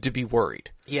 you need to be worried.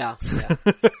 Yeah.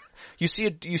 You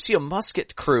see a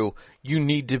musket crew, you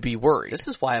need to be worried. This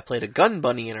is why I played a gun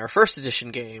bunny in our first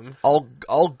edition game. All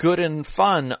good and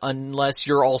fun unless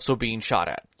you're also being shot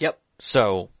at. Yep.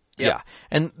 So, yeah.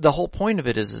 And the whole point of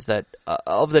it is that,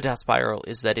 of the death spiral,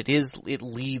 is that it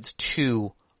leads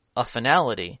to a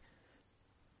finality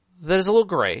that is a little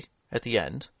gray at the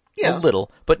end. Yeah. A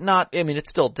little, but not,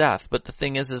 it's still death, but the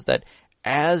thing is that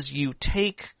as you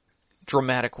take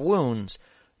dramatic wounds,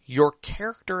 your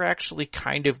character actually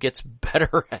kind of gets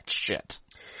better at shit.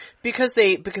 Because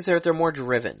they're more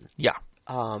driven. Yeah.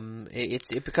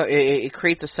 It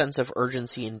creates a sense of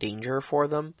urgency and danger for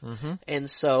them. Mm-hmm. And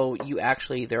so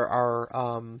there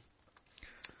are,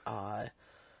 I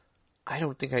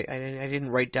don't think I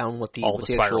didn't write down what the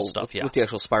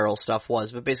actual spiral stuff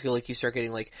was, but basically like you start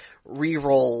getting like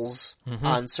re-rolls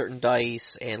on certain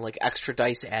dice and like extra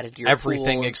dice added to your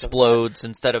everything explodes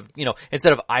instead of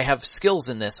I have skills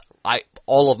in this,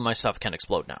 all of my stuff can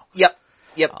explode now. Yep.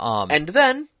 And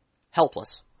then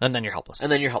helpless. And then you're helpless.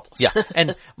 Yeah.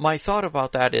 And my thought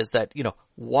about that is that,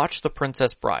 watch The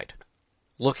Princess Bride.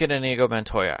 Look at Inigo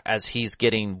Montoya as he's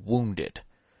getting wounded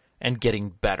and getting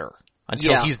better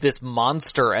until he's this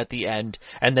monster at the end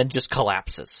and then just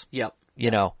collapses. Yep.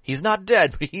 He's not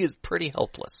dead, but he is pretty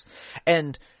helpless.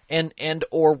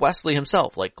 Or Wesley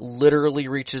himself, like literally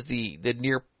reaches the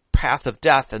near path of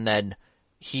death and then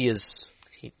he's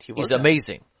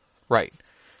amazing. Right.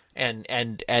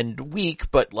 And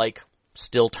weak, but like,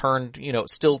 still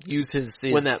use his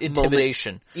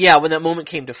intimidation. When that moment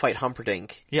came to fight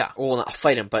Humperdinck. Yeah. Well, not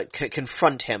fight him, but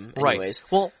confront him anyways.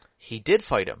 Right. Well, he did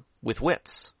fight him with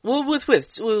wits. Well, with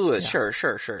wits. Yeah. Sure.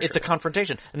 It's a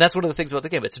confrontation. And that's one of the things about the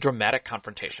game. It's a dramatic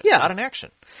confrontation. Yeah. Not an action.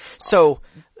 So,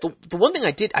 the one thing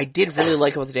I did really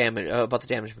like about the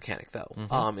damage mechanic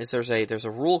though, is there's a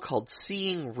rule called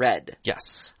seeing red.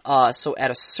 Yes. So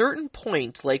at a certain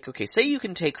point, like, okay, say you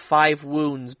can take 5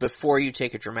 wounds before you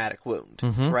take a dramatic wound,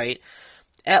 right?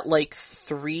 At like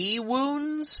 3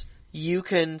 wounds, you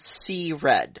can see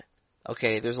red.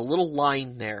 Okay, there's a little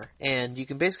line there, and you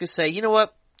can basically say, you know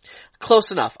what?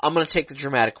 Close enough. I'm gonna take the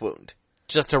dramatic wound.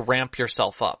 Just to ramp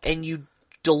yourself up. And you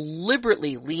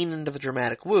deliberately lean into the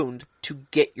dramatic wound to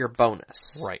get your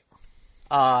bonus. Right.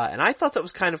 And I thought that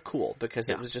was kind of cool because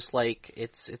it was just like,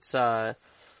 it's a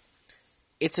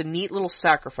neat little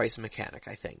sacrifice mechanic,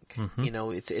 I think.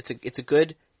 It's a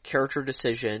good character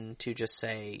decision to just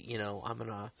say, I'm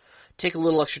gonna take a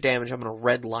little extra damage, I'm gonna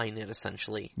red line it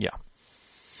essentially. Yeah.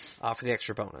 For the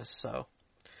extra bonus, so.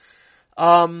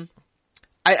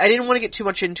 I didn't want to get too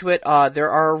much into it.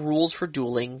 There are rules for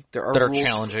dueling. There are rules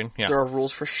challenging. There are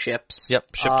rules for ships.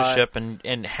 Yep, ship to ship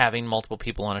and having multiple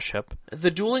people on a ship. The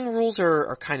dueling rules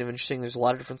are kind of interesting. There's a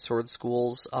lot of different sword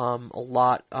schools. A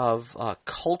lot of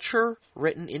culture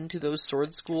written into those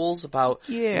sword schools about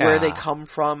where they come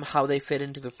from, how they fit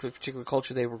into the particular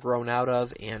culture they were grown out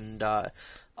of, and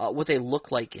what they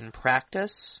look like in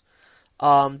practice.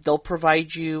 They'll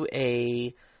provide you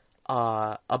a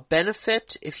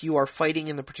benefit if you are fighting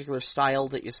in the particular style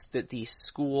that the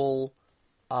school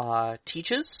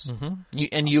teaches.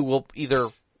 Mm-hmm. You will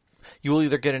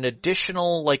either get an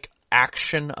additional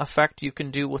action effect you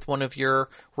can do with one of your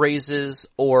raises,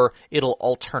 or it'll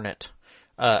alternate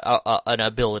an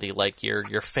ability, like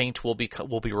your feint will be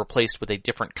replaced with a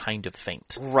different kind of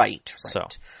feint. Right. So.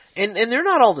 And they're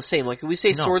not all the same. Like, we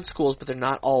say sword schools, but they're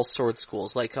not all sword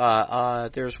schools. Like,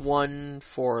 there's one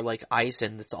for,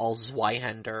 Eisen that's all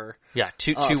Zweihander. Yeah,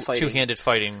 two-handed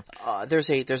fighting. There's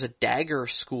a dagger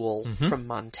school from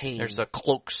Montaigne. There's a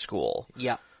cloak school.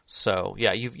 Yeah. So,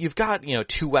 yeah, you've got,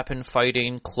 two-weapon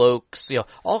fighting, cloaks,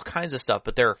 all kinds of stuff,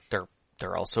 but they're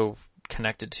also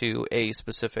connected to a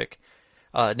specific,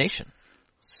 nation.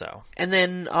 So. And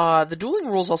then, the dueling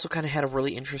rules also kind of had a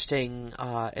really interesting,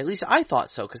 at least I thought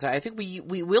so, because I think we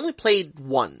only played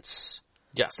once.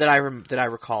 Yes. That I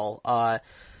recall.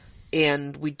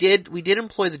 And we did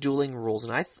employ the dueling rules,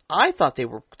 and I thought they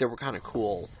were kind of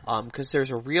cool, because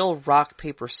there's a real rock,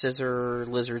 paper, scissor,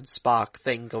 lizard, Spock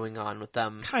thing going on with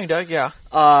them. Kinda,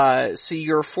 yeah. So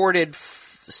you're afforded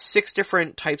 6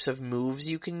 different types of moves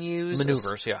you can use.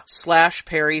 Maneuvers, yeah. Slash,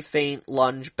 parry, feint,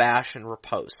 lunge, bash, and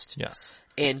riposte. Yes.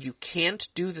 And you can't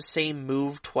do the same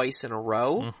move twice in a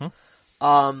row.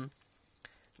 Mm-hmm.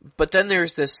 But then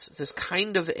there's this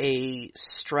kind of a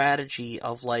strategy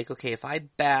of okay, if I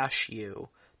bash you,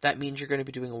 that means you're going to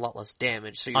be doing a lot less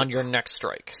damage. So on your next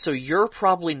strike. So you're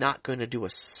probably not going to do a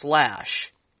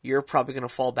slash. You're probably going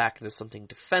to fall back into something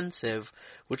defensive,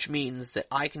 which means that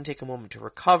I can take a moment to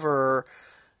recover,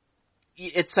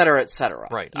 et cetera, et cetera.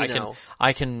 Right.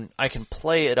 I can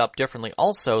play it up differently.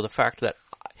 Also, the fact that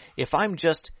if I'm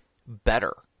just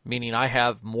better, meaning I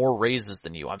have more raises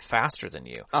than you, I'm faster than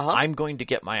you, I'm going to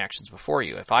get my actions before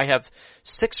you. If I have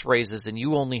 6 raises and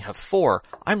you only have 4,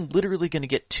 I'm literally going to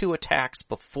get 2 attacks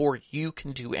before you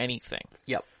can do anything.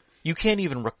 Yep. You can't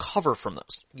even recover from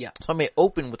those. Yeah. So I may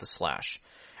open with a slash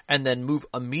and then move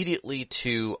immediately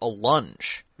to a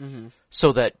lunge,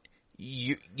 so that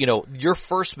your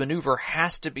first maneuver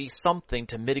has to be something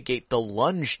to mitigate the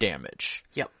lunge damage.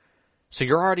 Yep. So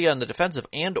you're already on the defensive,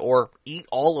 and or eat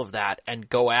all of that and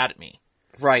go at me.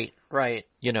 Right. And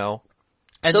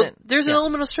so there's an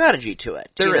element of strategy to it.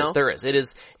 There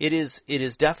is. It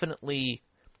is definitely,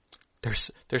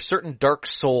 there's certain Dark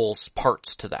Souls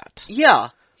parts to that. Yeah,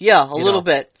 a little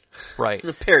bit. Right.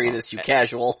 Parry this, you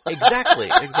casual. Exactly.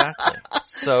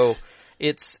 So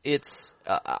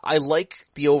I like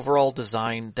the overall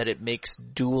design that it makes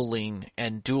dueling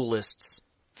and duelists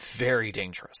very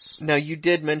dangerous. Now, you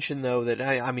did mention, though,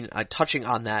 that, touching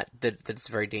on that it's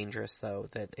very dangerous, though,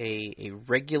 that a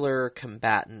regular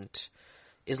combatant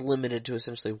is limited to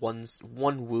essentially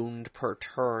one wound per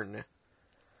turn.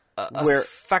 Where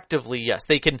effectively, yes,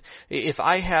 they can. If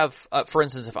I have, for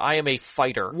instance, if I am a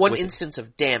fighter, one instance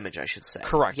of damage, I should say.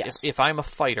 Correct. Yes. If I'm a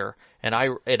fighter and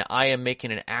I am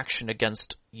making an action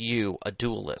against you, a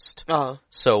duelist.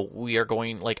 So we are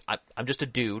going I'm just a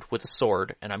dude with a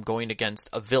sword, and I'm going against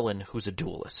a villain who's a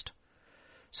duelist.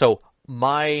 So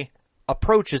my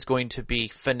approach is going to be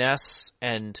finesse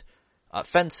and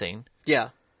fencing. Yeah.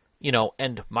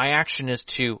 And my action is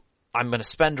I'm going to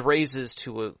spend raises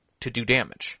to do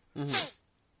damage.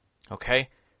 Mm-hmm. Okay?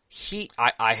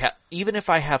 I have, even if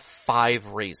I have 5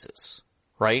 raises,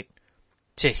 right?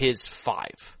 To his 5.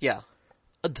 Yeah.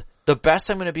 The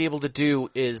best I'm going to be able to do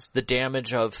is the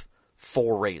damage of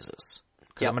 4 raises.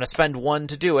 Because I'm going to spend 1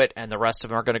 to do it, and the rest of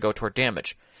them are going to go toward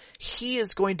damage. He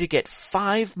is going to get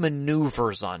 5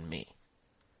 maneuvers on me,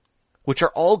 which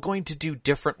are all going to do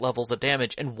different levels of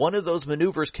damage, and one of those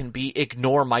maneuvers can be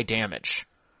ignore my damage.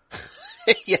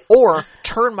 Yeah. Or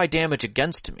turn my damage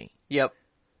against me. Yep.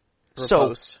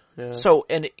 Riposte. So,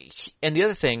 and the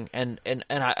other thing, and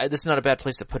this is not a bad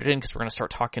place to put it in because we're going to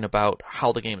start talking about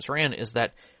how the games ran, is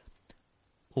that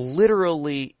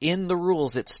literally in the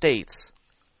rules it states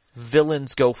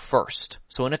villains go first.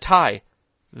 So in a tie,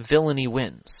 villainy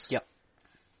wins. Yep.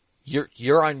 You're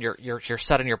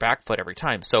set on your back foot every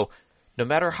time. So no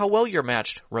matter how well you're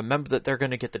matched, remember that they're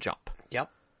going to get the jump.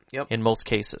 Yep. In most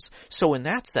cases. So in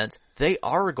that sense, they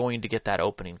are going to get that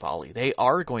opening volley. They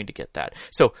are going to get that.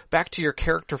 So back to your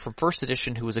character from first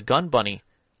edition who was a gun bunny,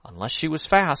 unless she was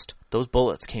fast, those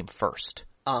bullets came first.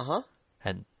 Uh-huh.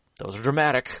 And those are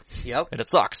dramatic. Yep. And it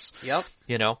sucks. Yep.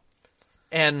 You know?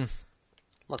 And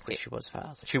luckily she was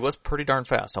fast. She was pretty darn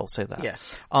fast, I'll say that. Yeah.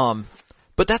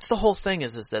 But that's the whole thing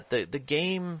is that the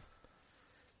game,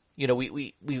 you know,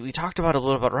 we talked about a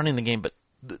little about running the game, but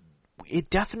it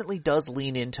definitely does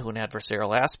lean into an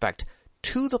adversarial aspect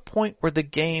to the point where the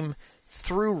game,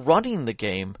 through running the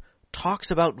game,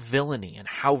 talks about villainy and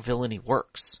how villainy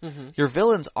works. Mm-hmm. Your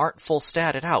villains aren't full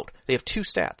statted out. They have 2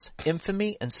 stats,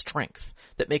 infamy and strength,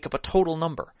 that make up a total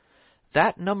number.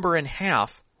 That number in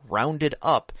half, rounded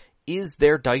up, is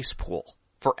their dice pool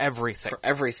for everything. For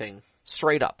everything.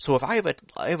 Straight up. So if I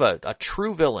have a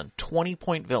true villain,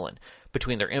 20-point villain,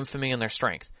 between their infamy and their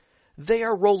strength, they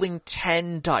are rolling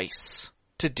 10 dice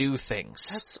to do things.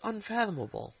 That's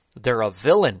unfathomable. They're a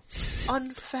villain. It's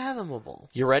unfathomable.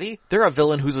 You ready? They're a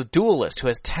villain who's a duelist who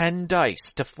has 10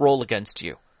 dice to roll against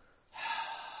you.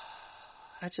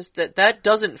 That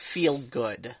doesn't feel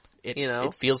good. You know?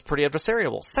 It feels pretty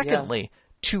adversarial. Secondly,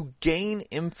 to gain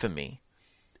infamy,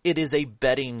 it is a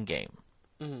betting game.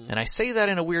 Mm-hmm. And I say that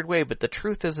in a weird way, but the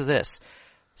truth is this.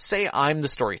 Say I'm the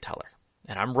storyteller,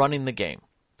 and I'm running the game.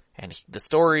 And the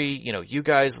story, you know, you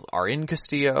guys are in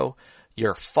Castillo.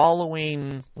 You're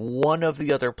following one of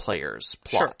the other players'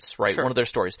 plots, right? Sure. One of their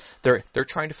stories. They're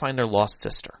trying to find their lost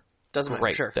sister. Doesn't matter,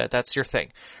 right. Sure. That's your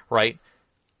thing, right?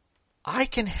 I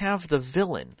can have the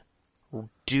villain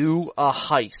do a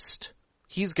heist.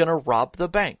 He's gonna rob the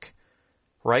bank,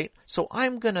 right? So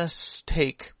I'm gonna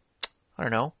take, I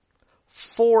don't know,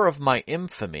 4 of my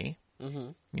infamy.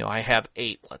 Mm-hmm. You know, I have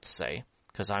 8, let's say,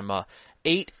 because I'm a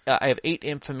 8. I have 8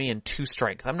 infamy and 2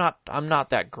 strength. I'm not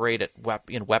that great at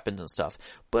weapons and stuff,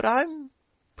 but I'm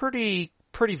pretty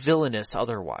villainous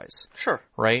otherwise. Sure.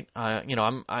 Right? You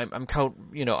know, I'm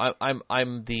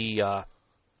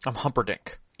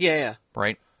Humperdinck. Yeah.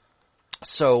 Right?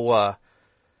 So,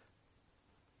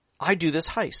 I do this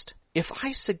heist. If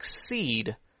I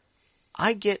succeed,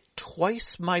 I get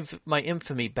twice my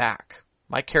infamy back.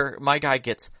 My guy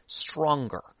gets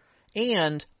stronger.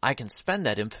 And I can spend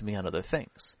that infamy on other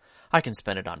things. I can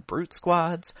spend it on brute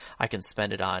squads. I can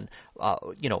spend it on,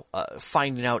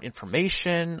 finding out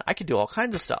information. I can do all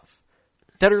kinds of stuff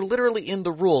that are literally in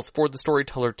the rules for the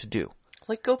storyteller to do.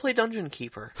 Like go play Dungeon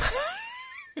Keeper.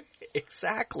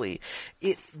 Exactly.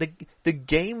 The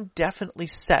game definitely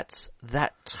sets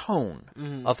that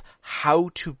tone of how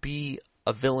to be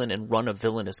a villain and run a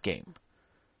villainous game.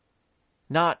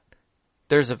 Not,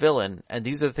 there's a villain and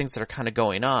these are the things that are kind of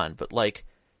going on, but like,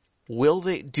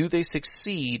 do they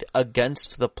succeed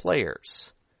against the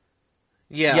players?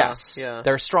 Yeah. Yes. Yeah.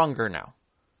 They're stronger now.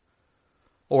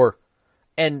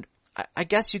 And I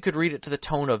guess you could read it to the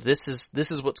tone of this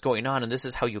is what's going on and this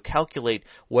is how you calculate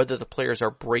whether the players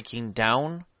are breaking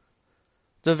down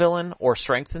the villain or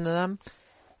strengthening them.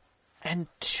 And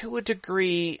to a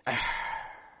degree,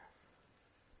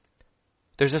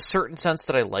 there's a certain sense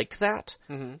that I like that,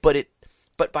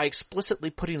 but by explicitly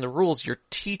putting the rules, you're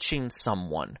teaching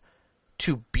someone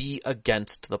to be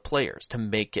against the players, to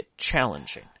make it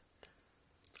challenging.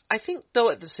 I think, though,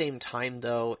 at the same time,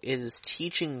 though, it is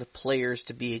teaching the players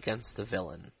to be against the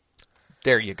villain.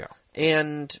 There you go.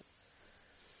 And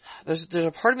there's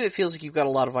a part of me that feels like you've got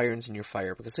a lot of irons in your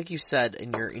fire, because like you said,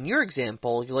 in your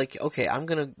example, you're like, okay,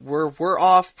 we're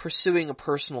off pursuing a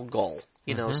personal goal.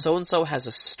 You know, so-and-so has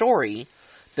a story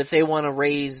that they want to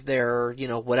raise their,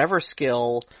 whatever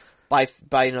skill by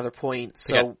another point.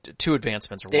 So they got 2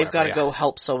 advancements or whatever. They've got to go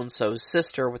help so-and-so's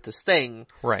sister with this thing.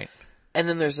 Right. And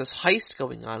then there's this heist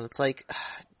going on. It's like,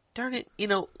 darn it,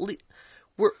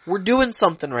 we're doing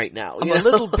something right now. I'm a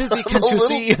little busy, can't you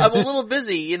see? I'm a little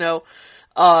busy,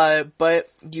 but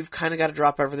you've kind of got to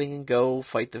drop everything and go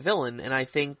fight the villain. And I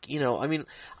think,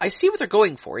 I see what they're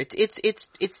going for. It's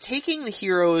taking the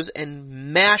heroes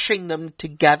and mashing them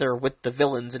together with the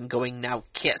villains and going, now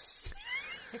kiss.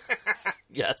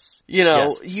 Yes.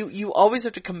 Yes. You always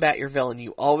have to combat your villain.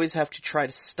 You always have to try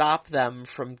to stop them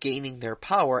from gaining their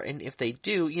power. And if they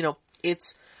do,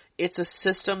 it's a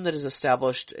system that is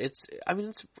established. It's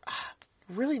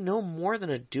really no more than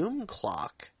a doom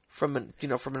clock from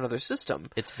another system.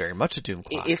 It's very much a doom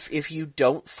clock. If you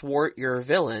don't thwart your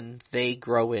villain, they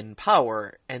grow in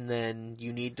power, and then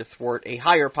you need to thwart a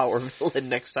higher power villain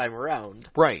next time around.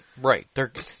 Right.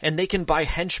 And they can buy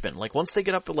henchmen. Like once they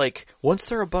get up to once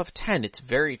they're above 10, it's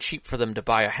very cheap for them to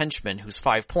buy a henchman who's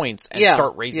 5 points and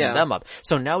start raising them up.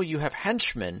 So now you have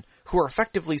henchmen who are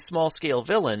effectively small scale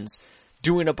villains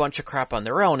doing a bunch of crap on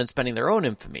their own and spending their own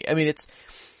infamy. I mean,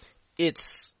 it's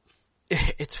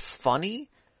funny.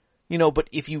 But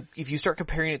if you start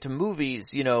comparing it to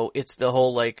movies, it's the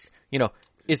whole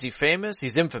Is he famous?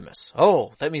 He's infamous.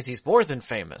 Oh, that means he's more than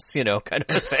famous, kind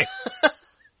of a thing.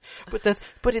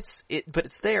 but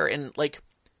it's there, and like,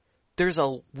 there's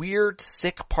a weird,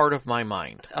 sick part of my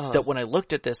mind that when I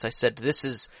looked at this, I said, this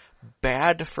is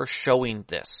bad for showing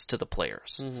this to the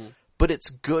players. Mm-hmm. But it's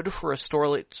good for a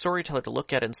storyteller to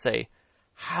look at and say,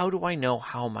 how do I know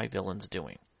how my villain's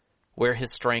doing? Where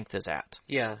his strength is at?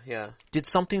 Yeah. Did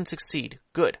something succeed?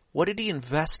 Good. What did he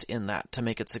invest in that to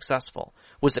make it successful?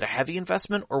 Was it a heavy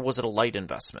investment or was it a light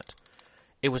investment?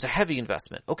 It was a heavy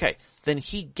investment. Okay, then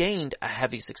he gained a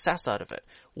heavy success out of it.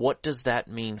 What does that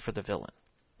mean for the villain?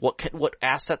 What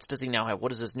assets does he now have? What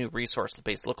does his new resource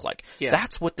base look like? Yeah.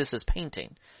 That's what this is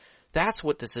painting. That's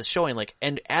what this is showing. Like,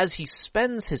 and as he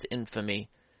spends his infamy,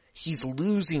 he's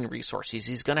losing resources.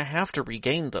 He's going to have to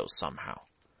regain those somehow.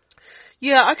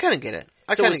 Yeah, I kind of get it.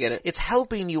 I kind of get it. It's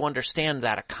helping you understand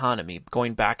that economy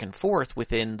going back and forth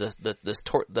within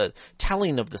the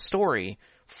telling of the story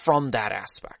from that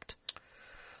aspect.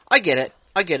 I get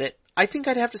it. I think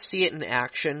I'd have to see it in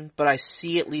action, but I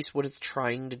see at least what it's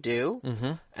trying to do,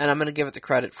 and I'm going to give it the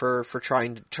credit for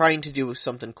trying to do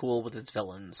something cool with its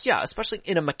villains. Yeah, especially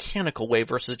in a mechanical way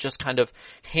versus just kind of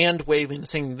hand waving,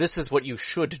 saying this is what you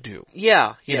should do.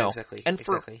 Yeah, exactly. And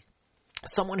for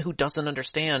someone who doesn't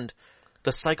understand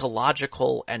the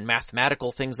psychological and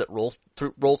mathematical things that roll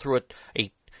through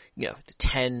a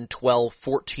 10, 12,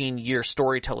 14-year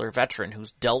storyteller veteran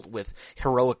who's dealt with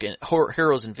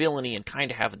heroes and villainy and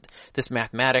kind of have this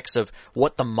mathematics of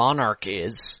what the monarch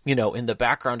is, in the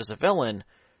background as a villain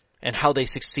and how they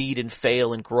succeed and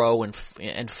fail and grow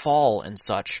and fall and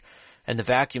such, and the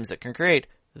vacuums that can create.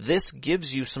 This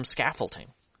gives you some scaffolding.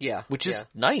 Yeah. Which is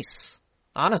nice,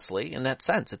 honestly, in that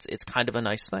sense. It's kind of a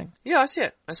nice thing. Yeah, I see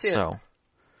it.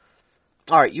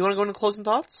 All right, you want to go into closing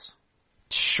thoughts?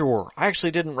 Sure. I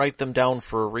actually didn't write them down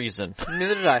for a reason.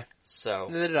 Neither did I.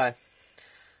 Neither did I.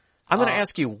 I'm going to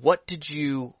ask you, what did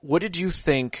you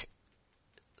think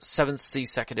 7th Sea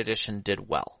 2nd Edition did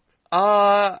well?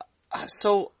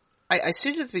 So I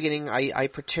stated at the beginning, I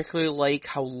particularly like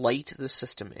how light the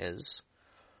system is.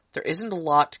 There isn't a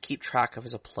lot to keep track of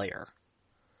as a player.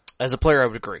 As a player, I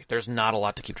would agree. There's not a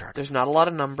lot to keep track of. There's not a lot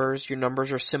of numbers. Your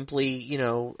numbers are simply,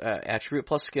 attribute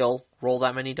plus skill, roll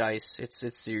that many dice.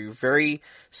 It's your very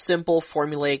simple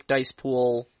formulaic dice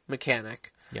pool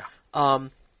mechanic. Yeah.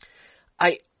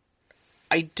 I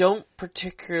don't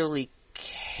particularly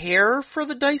care for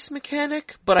the dice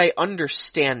mechanic, but I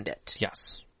understand it.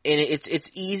 Yes. And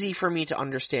it's easy for me to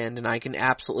understand, and I can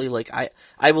absolutely I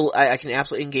can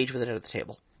absolutely engage with it at the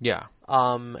table. Yeah.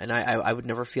 And I would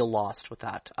never feel lost with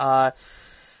that.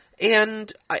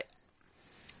 And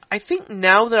I think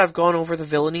now that I've gone over the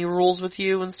villainy rules with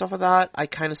you and stuff like that, I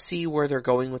kind of see where they're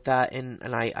going with that, and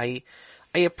I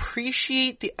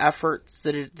appreciate the efforts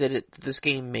that this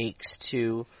game makes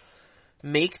to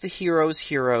make the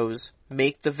heroes,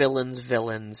 make the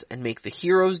villains, and make the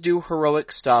heroes do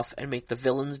heroic stuff, and make the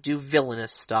villains do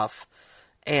villainous stuff,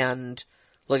 and,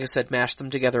 like I said, mash them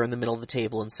together in the middle of the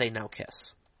table and say, now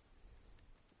kiss.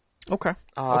 Okay.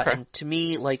 And to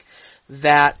me,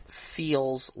 that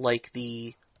feels like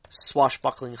the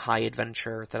swashbuckling high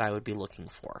adventure that I would be looking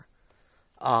for.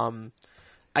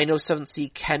 I know 7th Sea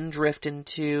can drift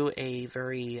into a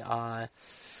very,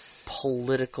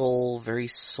 political, very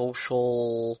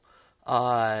social,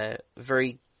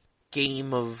 very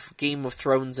Game of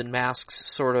Thrones and Masks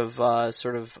sort of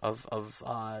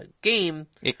game.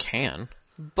 It can.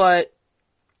 But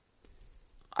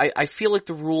I feel like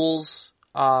the rules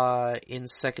in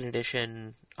 2nd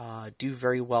edition do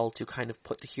very well to kind of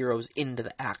put the heroes into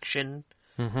the action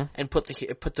and put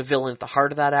the villain at the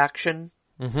heart of that action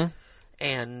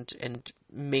and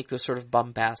make those sort of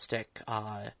bombastic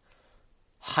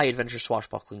high adventure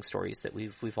swashbuckling stories that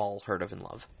we've all heard of and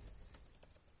love.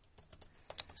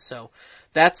 So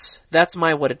that's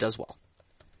what it does well.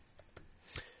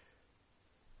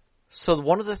 So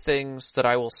one of the things that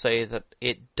I will say that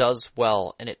it does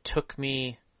well, and it took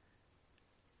me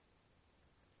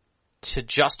to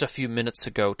just a few minutes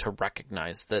ago to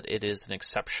recognize that it is an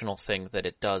exceptional thing that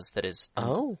it does that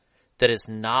is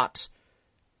not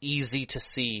easy to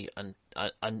see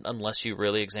unless you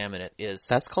really examine it.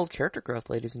 That's called character growth,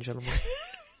 ladies and gentlemen.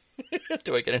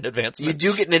 Do I get an advancement? You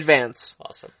do get an advance.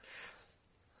 Awesome.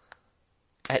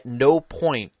 At no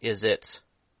point is it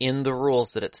in the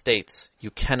rules that it states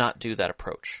you cannot do that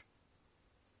approach.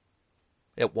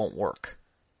 It won't work.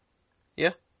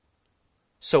 Yeah.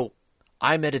 So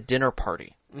I'm at a dinner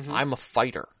party. Mm-hmm. I'm a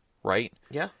fighter, right?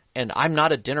 Yeah. And I'm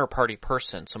not a dinner party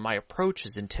person, so my approach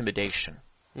is intimidation.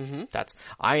 Mm-hmm.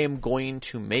 I am going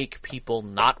to make people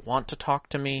not want to talk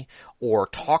to me or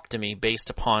talk to me based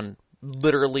upon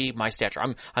literally my stature.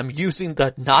 I'm using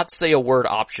the not say a word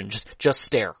option. Just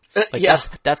stare. Like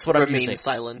that's what I'm using. Remain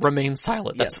silent. Remain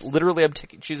silent. Yes. That's literally I'm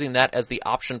choosing that as the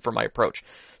option for my approach.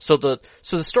 So the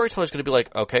storyteller's going to be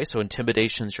like, okay, so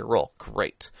intimidation's your role.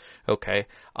 Great. Okay.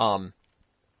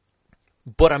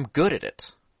 But I'm good at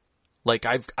it. Like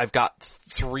I've got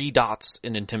 3 dots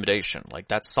in intimidation. Like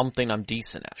that's something I'm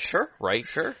decent at. Sure. Right?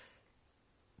 Sure.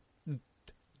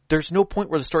 There's no point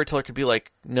where the storyteller could be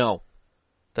like, no,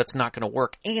 that's not going to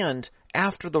work. And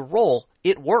after the roll,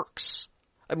 it works.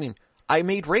 I mean, I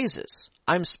made raises.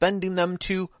 I'm spending them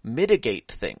to mitigate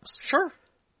things. Sure.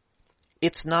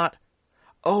 It's not,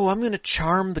 oh, I'm going to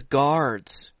charm the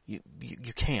guards. You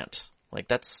can't. Like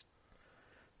that's,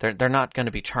 they're not going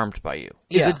to be charmed by you.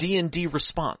 Is a D&D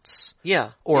response.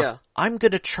 Yeah. Or I'm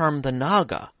going to charm the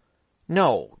Naga.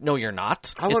 No, you're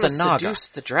not. I want to seduce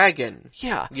the dragon.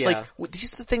 Yeah. Like,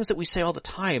 these are the things that we say all the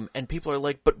time, and people are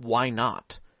like, but why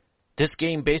not? This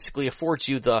game basically affords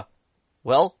you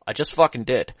well, I just fucking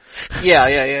did.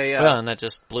 Yeah. Well, and that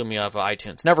just blew me off of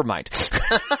iTunes. Never mind.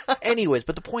 Anyways,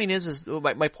 but the point is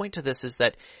my point to this is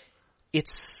that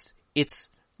it's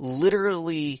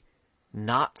literally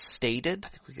not stated. I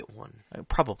think we get 1.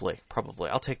 Probably.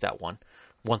 I'll take that one.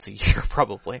 Once a year,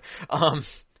 probably.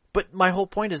 But my whole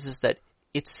point is that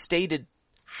it's stated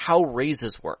how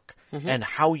raises work and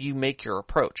how you make your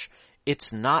approach.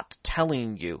 It's not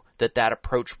telling you that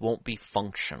approach won't be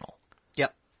functional.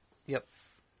 Yep.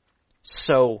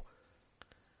 So,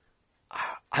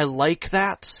 I like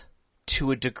that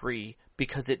to a degree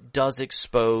because it does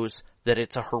expose that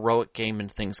it's a heroic game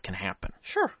and things can happen.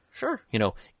 Sure. You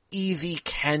know, Evie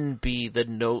can be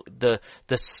the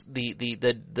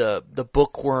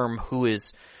bookworm who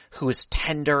is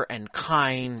tender and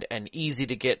kind and easy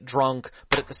to get drunk,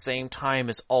 but at the same time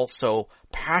is also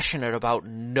passionate about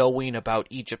knowing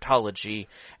about Egyptology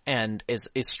and is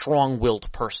a strong-willed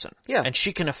person. Yeah. And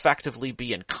she can effectively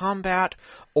be in combat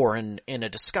or in a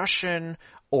discussion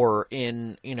or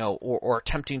in, or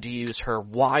attempting to use her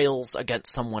wiles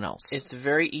against someone else. It's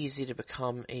very easy to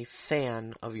become a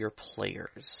fan of your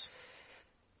players.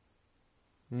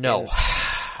 No.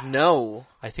 No.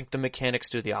 I think the mechanics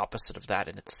do the opposite of that,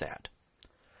 and it's sad.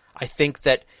 I think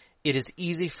that it is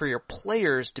easy for your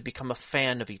players to become a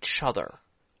fan of each other.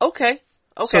 Okay.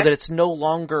 So that it's no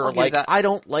longer like, I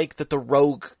don't like that the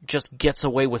rogue just gets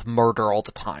away with murder all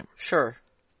the time. Sure.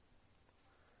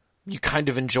 You kind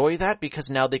of enjoy that because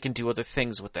now they can do other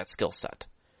things with that skill set.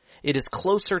 It is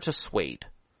closer to Suede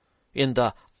in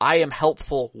the I am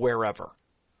helpful wherever.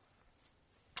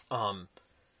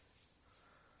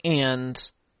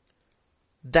 And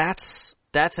that's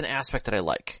an aspect that I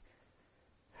like.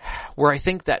 Where I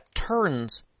think that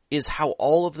turns is how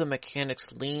all of the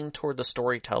mechanics lean toward the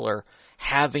storyteller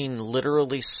having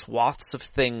literally swaths of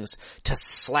things to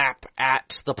slap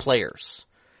at the players.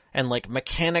 And like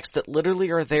mechanics that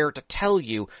literally are there to tell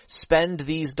you, spend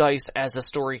these dice as a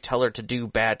storyteller to do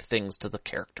bad things to the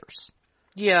characters.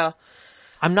 Yeah.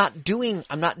 I'm not doing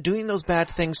those bad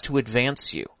things to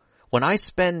advance you. When I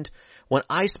spend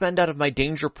out of my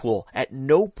danger pool, at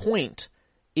no point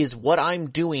is what I'm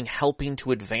doing helping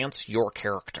to advance your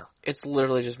character. It's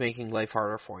literally just making life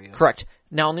harder for you. Correct.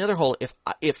 Now, on the other hand,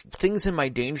 if things in my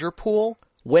danger pool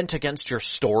went against your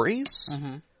stories,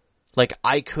 like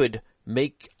I could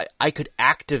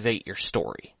activate your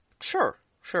story. Sure.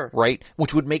 Right?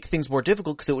 Which would make things more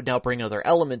difficult because it would now bring other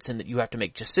elements in that you have to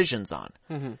make decisions on.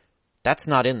 Mm-hmm. That's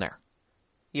not in there.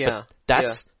 Yeah.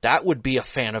 But that would be a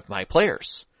fan of my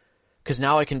players. Because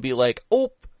now I can be like,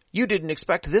 oh, you didn't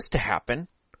expect this to happen.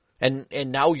 And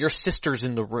now your sister's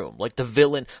in the room. Like the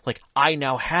villain, like I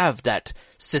now have that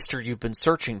sister you've been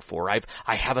searching for.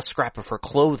 I have a scrap of her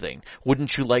clothing.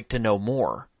 Wouldn't you like to know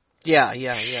more? Yeah.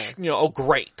 Oh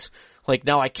great. Like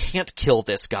now I can't kill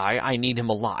this guy. I need him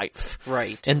alive.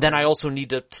 Right. And then I also need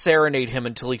to serenade him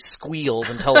until he squeals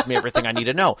and tells me everything I need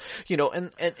to know.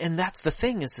 And that's the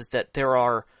thing is that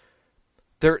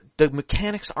the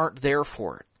mechanics aren't there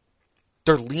for it.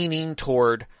 They're leaning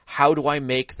toward how do I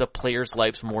make the players'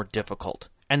 lives more difficult?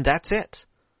 And that's it.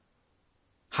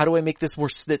 How do I make the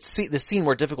scene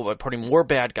more difficult by putting more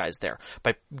bad guys there?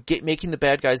 By making the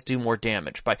bad guys do more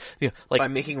damage? By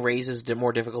making raises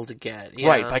more difficult to get. Yeah.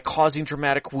 Right, by causing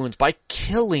dramatic wounds, by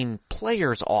killing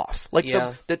players off.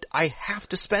 That I have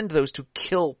to spend those to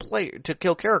kill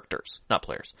characters, not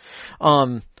players.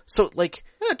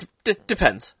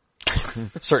 Depends.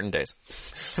 Certain days.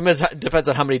 Depends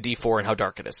on how many D4 and how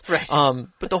dark it is. Right.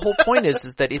 But the whole point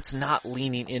is that it's not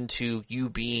leaning into you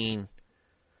being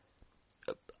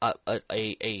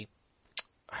a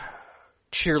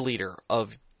cheerleader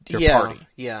of party.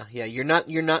 Yeah. You're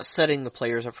not setting the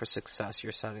players up for success.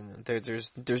 You're setting them.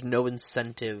 There's no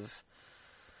incentive.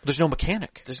 There's no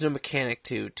mechanic. There's no mechanic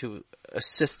to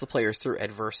assist the players through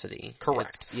adversity.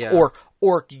 Correct.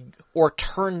 Or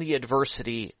turn the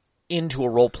adversity into a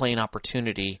role-playing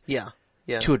opportunity.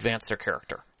 To advance their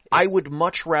character. I would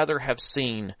much rather have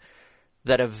seen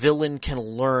that a villain can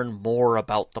learn more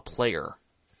about the player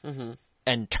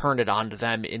and turn it onto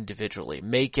them individually.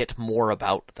 Make it more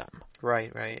about them.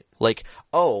 Right. Like,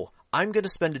 oh, I'm going to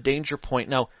spend a danger point.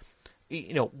 Now,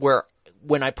 where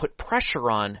when I put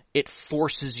pressure on, it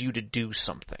forces you to do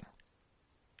something.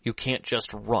 You can't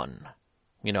just run,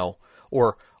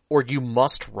 or you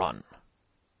must run,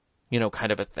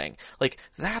 kind of a thing. Like,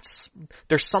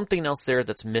 there's something else there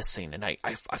that's missing, and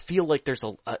I feel like there's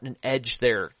an edge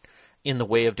there in the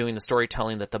way of doing the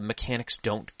storytelling that the mechanics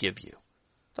don't give you.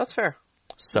 That's fair.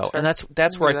 So, and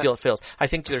that's where I feel it fails. I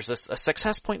think there's a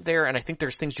success point there, and I think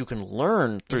there's things you can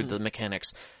learn through the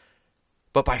mechanics.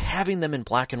 But by having them in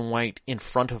black and white in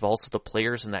front of also the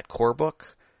players in that core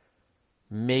book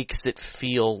makes it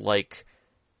feel like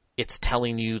it's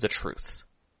telling you the truth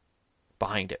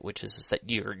behind it, which is that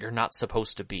you're not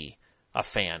supposed to be a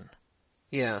fan.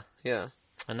 Yeah.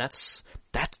 And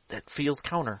that feels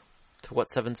counter to what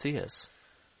 7C is.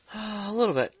 A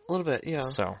little bit, yeah.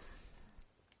 So,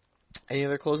 any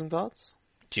other closing thoughts?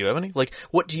 Do you have any? Like,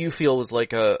 what do you feel was like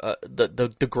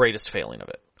the greatest failing of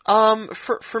it?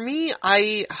 For me,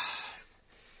 I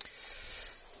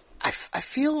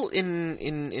feel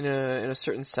in a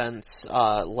certain sense,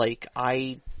 like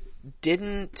I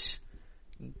didn't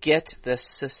get this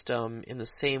system in the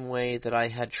same way that I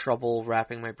had trouble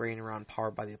wrapping my brain around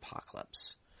Powered by the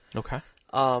Apocalypse. Okay.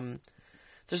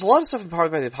 There's a lot of stuff in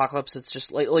Powered by the Apocalypse. It's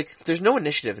just like there's no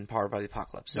initiative in Powered by the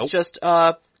Apocalypse. Nope. It's just,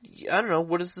 I don't know,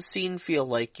 what does the scene feel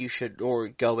like you should, or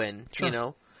go in,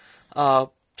 sure.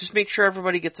 Just make sure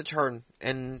everybody gets a turn,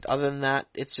 and other than that,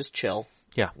 it's just chill.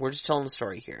 Yeah. We're just telling the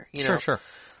story here, Sure.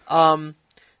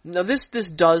 Now this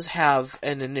does have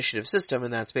an initiative system,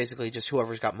 and that's basically just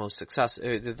whoever's got most success,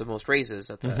 the most raises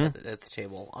at the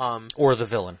table. Or the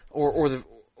villain. Or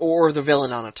the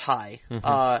villain on a tie.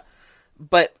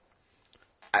 But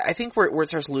I think where it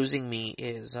starts losing me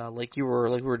is, like we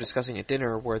were discussing at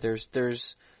dinner, where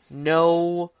there's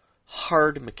no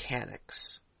hard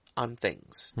mechanics on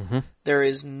things. There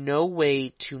is no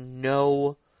way to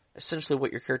know essentially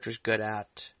what your character's good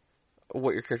at,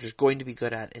 what your character's going to be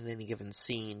good at in any given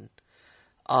scene,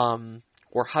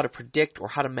 or how to predict or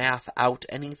how to math out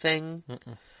anything.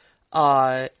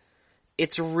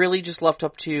 It's really just left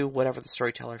up to whatever the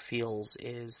storyteller feels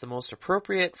is the most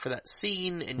appropriate for that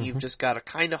scene, and you've just got to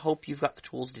kind of hope you've got the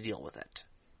tools to deal with it.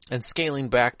 And scaling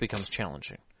back becomes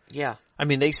challenging. Yeah. I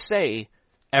mean, they say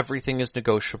everything is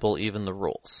negotiable, even the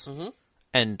rules.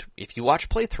 And if you watch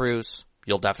playthroughs,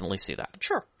 you'll definitely see that.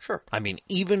 Sure. I mean,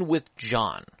 even with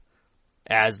John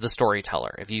as the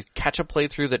storyteller, if you catch a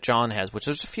playthrough that John has, which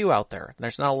there's a few out there,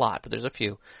 there's not a lot, but there's a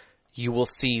few, you will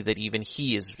see that even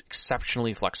he is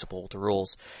exceptionally flexible with the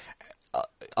rules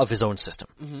of his own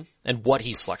system and what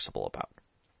he's flexible about.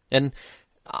 And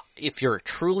if you're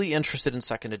truly interested in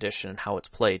second edition and how it's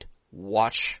played,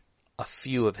 watch a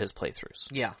few of his playthroughs.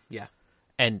 Yeah.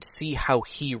 And see how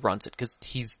he runs it, because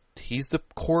he's the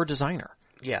core designer.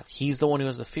 Yeah. He's the one who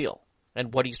has the feel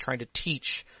and what he's trying to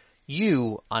teach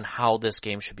you on how this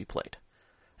game should be played.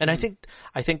 And I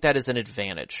think that is an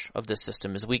advantage of this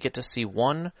system, is we get to see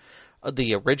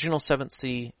the original 7th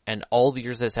Sea and all the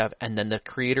years that it's have, and then the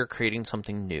creator creating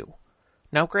something new.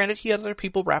 Now, granted, he had other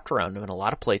people wrapped around him and a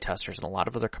lot of playtesters and a lot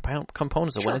of other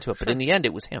components that went into it, but in the end,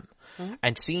 it was him.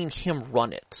 And seeing him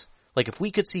run it, like if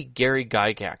we could see Gary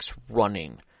Gygax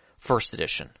running 1st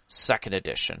edition, 2nd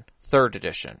edition, 3rd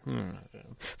edition,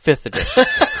 5th edition.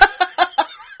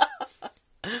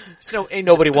 So ain't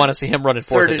nobody want to see him running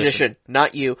 4th edition.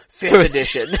 Not you. 5th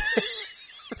edition.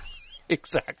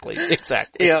 Exactly.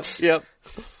 Yep.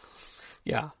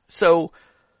 Yeah. So,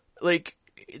 like,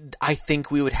 I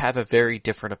think we would have a very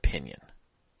different opinion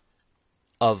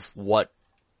of what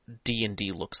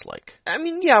D&D looks like. I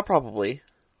mean, yeah, probably.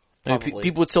 I mean,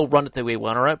 people would still run it the way we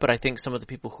want to run it, but I think some of the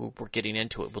people who were getting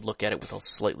into it would look at it with a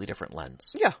slightly different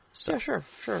lens. Yeah. So. Yeah, sure,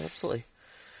 absolutely.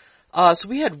 So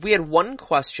we had one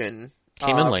question.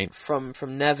 Came in late. From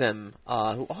Nevim,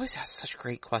 who always asks such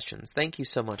great questions. Thank you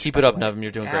so much. Keep it up, Nevim.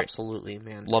 You're doing great. Absolutely,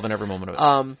 man. Loving every moment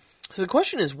of it. So the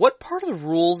question is, what part of the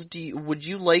rules would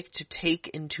you like to take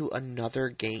into another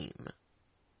game?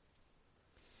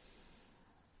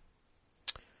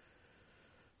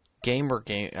 Game or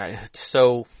game?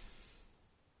 So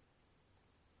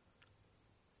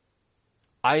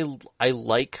I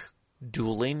like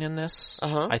dueling in this.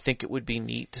 I think it would be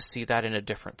neat to see that in a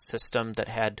different system that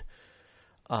had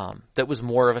that was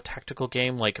more of a tactical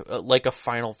game, like a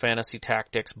Final Fantasy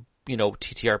Tactics,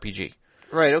 TTRPG.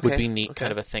 Right. Okay. Would be neat,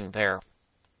 kind of a thing there.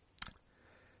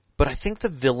 But I think the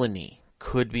villainy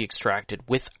could be extracted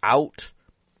without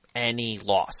any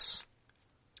loss.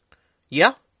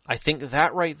 Yeah. I think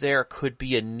that right there could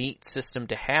be a neat system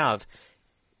to have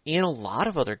in a lot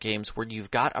of other games where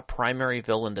you've got a primary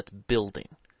villain that's building.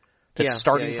 That's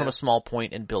starting from a small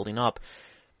point and building up.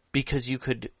 Because you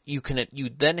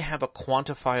then have a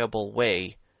quantifiable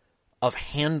way of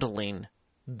handling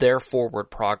their forward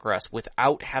progress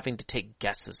without having to take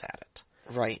guesses at it.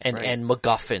 Right. And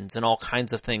MacGuffins and all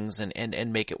kinds of things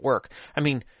and make it work. I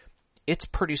mean, it's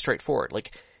pretty straightforward.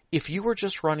 Like, if you were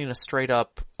just running a straight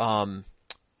up,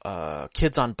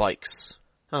 kids on bikes,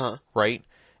 right?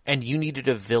 And you needed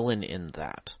a villain in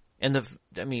that. And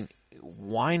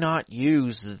why not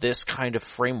use this kind of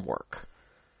framework?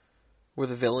 Where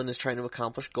the villain is trying to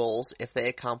accomplish goals. If they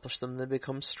accomplish them, they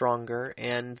become stronger,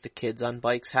 and the kids on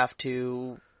bikes have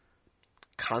to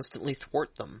constantly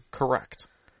thwart them. Correct.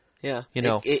 Yeah.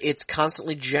 It's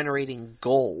constantly generating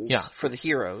goals for the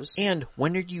heroes. And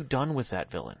when are you done with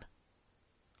that villain?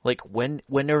 Like, when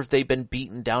have they been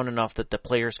beaten down enough that the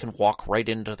players can walk right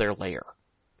into their lair?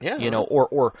 Yeah.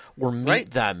 Or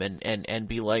meet them and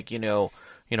be like,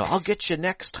 I'll get you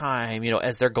next time,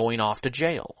 as they're going off to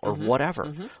jail or whatever.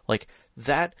 Mm-hmm. Like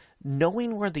that,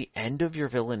 knowing where the end of your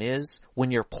villain is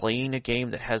when you're playing a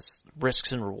game that has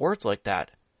risks and rewards like that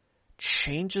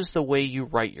changes the way you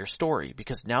write your story,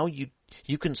 because now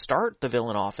you can start the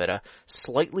villain off at a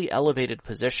slightly elevated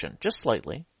position, just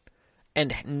slightly,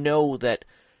 and know that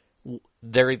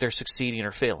they're either succeeding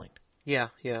or failing. Yeah,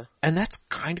 yeah. And that's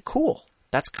kind of cool.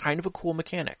 That's kind of a cool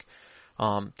mechanic,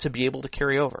 to be able to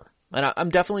carry over. And I'm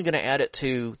definitely going to add it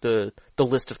to the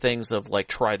list of things of, like,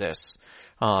 try this,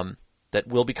 that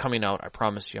will be coming out. I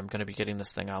promise you, I'm going to be getting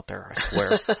this thing out there. I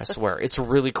swear. I swear. It's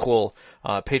really cool.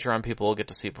 Patreon people will get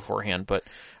to see it beforehand. But,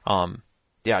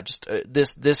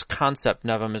 this concept,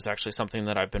 Nevim, is actually something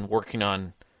that I've been working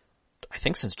on, I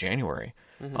think, since January.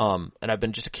 Mm-hmm. And I've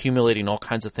been just accumulating all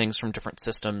kinds of things from different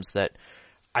systems that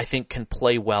I think can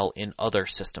play well in other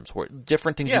systems, where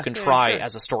different things you can try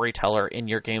as a storyteller in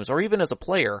your games, or even as a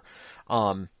player.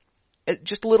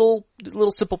 Just little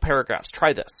simple paragraphs.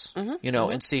 Try this,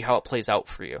 and see how it plays out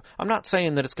for you. I'm not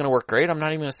saying that it's going to work great. I'm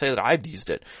not even going to say that I've used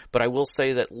it, but I will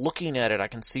say that looking at it, I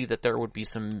can see that there would be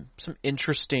some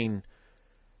interesting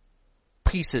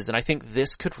pieces, and I think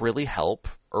this could really help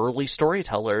early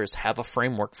storytellers have a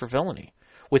framework for villainy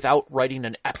without writing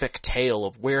an epic tale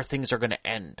of where things are going to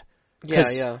end.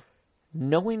 Yeah.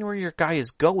 Knowing where your guy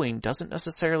is going doesn't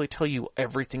necessarily tell you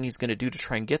everything he's going to do to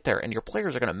try and get there, and your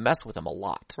players are going to mess with him a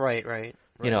lot. Right.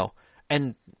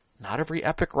 And not every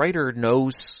epic writer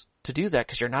knows to do that,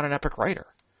 because you're not an epic writer.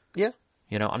 Yeah.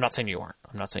 I'm not saying you aren't.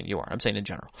 I'm saying in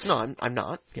general. No, I'm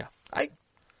not. Yeah. You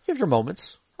have your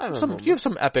moments. You have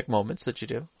some epic moments that you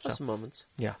do. Some moments.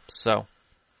 Yeah. So,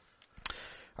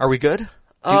 are we good?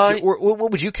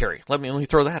 What would you carry? Let me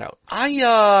throw that out.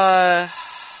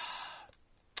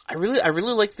 I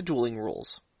really like the dueling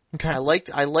rules. Okay. I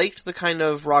liked the kind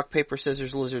of rock, paper,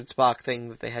 scissors, lizard, Spock thing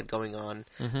that they had going on.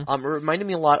 Mm-hmm. It reminded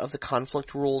me a lot of the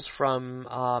conflict rules from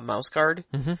Mouse Guard,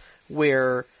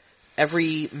 where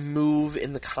every move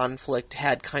in the conflict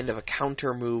had kind of a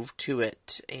counter move to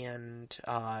it, and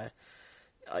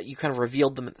you kind of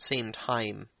revealed them at the same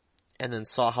time, and then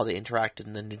saw how they interacted,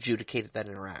 and then adjudicated that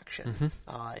interaction.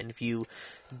 Mm-hmm. And if you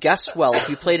guessed well, if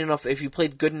you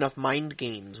played good enough mind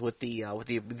games with the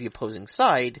opposing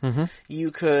side,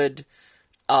 you could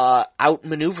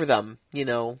outmaneuver them.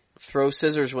 Throw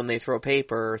scissors when they throw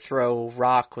paper, throw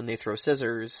rock when they throw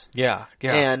scissors. Yeah.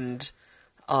 And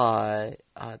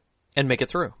make it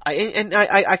through.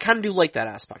 I kind of do like that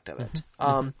aspect of it.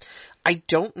 I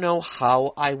don't know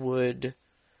how I would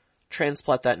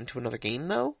transplant that into another game,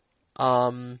 though.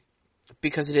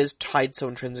 Because it is tied so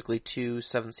intrinsically to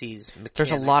Seven Seas mechanics.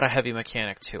 There's a lot of heavy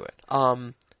mechanic to it.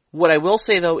 What I will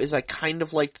say, though, is I kind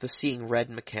of liked the seeing red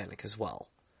mechanic as well.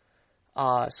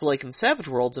 So like in Savage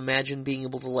Worlds, imagine being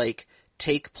able to like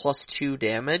take +2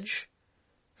 damage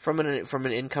from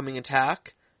an incoming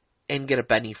attack and get a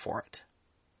Benny for it.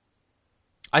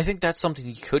 I think that's something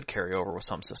you could carry over with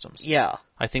some systems. Yeah.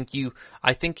 I think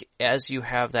as you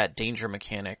have that danger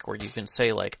mechanic where you can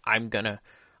say, like,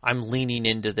 I'm leaning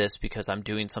into this because I'm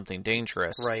doing something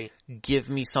dangerous. Right. Give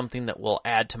me something that will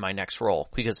add to my next roll.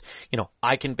 Because,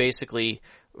 I can basically,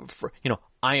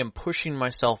 I am pushing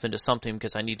myself into something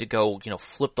because I need to go,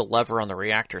 flip the lever on the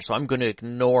reactor. So I'm going to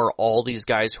ignore all these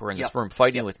guys who are in this room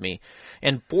fighting with me.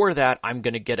 And for that, I'm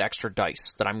going to get extra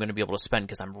dice that I'm going to be able to spend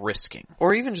because I'm risking.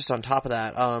 Or even just on top of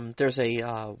that, there's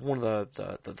one of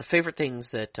the favorite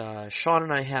things that Sean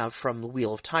and I have from the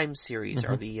Wheel of Time series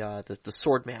are the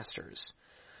Sword Masters.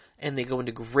 And they go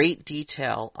into great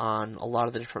detail on a lot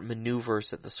of the different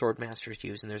maneuvers that the sword masters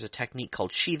use. And there's a technique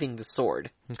called sheathing the sword.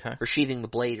 Okay. Or sheathing the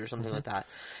blade or something like that.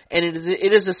 And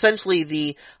it is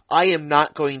essentially I am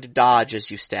not going to dodge as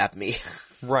you stab me.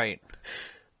 Right.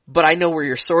 But I know where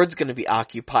your sword's going to be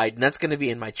occupied, and that's going to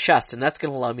be in my chest, and that's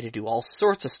going to allow me to do all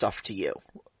sorts of stuff to you.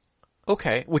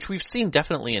 Okay, which we've seen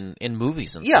definitely in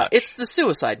movies and such. Yeah, it's the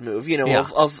suicide move,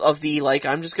 of the,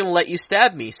 I'm just going to let you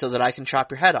stab me so that I can chop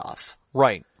your head off.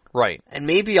 Right. Right. And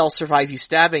maybe I'll survive you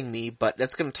stabbing me, but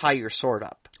that's going to tie your sword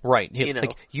up. Right.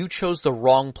 Like, you chose the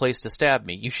wrong place to stab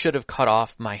me. You should have cut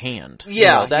off my hand.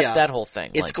 Yeah, that whole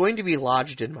thing. It's going to be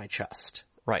lodged in my chest.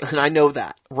 Right. And I know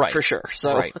that. Right. For sure.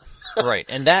 So. Right. Right.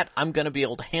 And that I'm going to be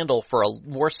able to handle for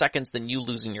more seconds than you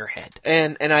losing your head.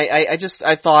 And I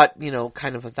thought,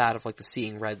 kind of that of like the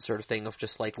seeing red sort of thing of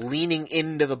just like leaning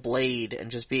into the blade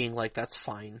and just being like, that's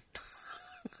fine.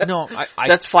 No,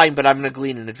 that's fine, but I'm going to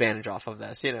glean an advantage off of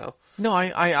this, No,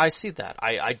 I see that.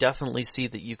 I definitely see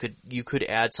that you could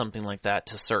add something like that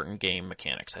to certain game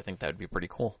mechanics. I think that would be pretty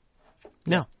cool.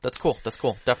 No, that's cool. That's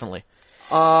cool. Definitely.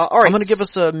 All right. I'm going to give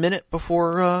us a minute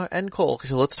before end call.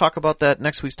 So let's talk about that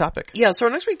next week's topic. Yeah. So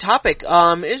our next week's topic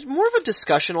is more of a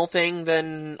discussional thing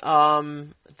than a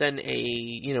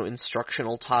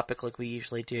instructional topic like we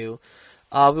usually do.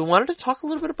 We wanted to talk a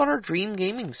little bit about our dream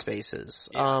gaming spaces.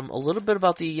 A little bit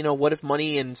about the, what if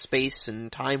money and space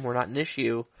and time were not an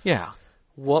issue? Yeah.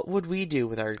 What would we do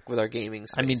with our gaming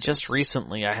spaces? I mean, just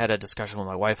recently I had a discussion with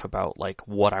my wife about like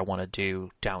what I want to do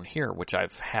down here, which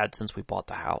I've had since we bought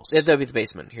the house. That'd be the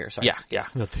basement here, sorry. Yeah.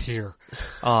 That's here.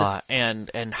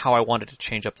 And how I wanted to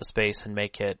change up the space and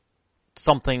make it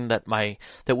something that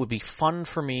would be fun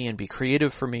for me and be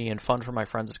creative for me and fun for my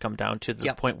friends to come down to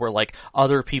the point where like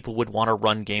other people would want to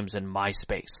run games in my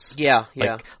space. Yeah.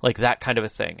 Like that kind of a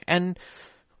thing. And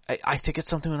I think it's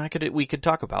something that we could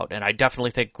talk about, and I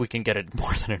definitely think we can get it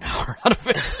more than an hour out of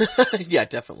it. Yeah,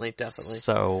 definitely.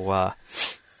 So,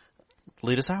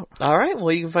 lead us out. All right.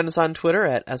 Well, you can find us on Twitter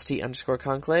at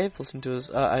st_conclave. Listen to us,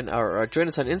 or join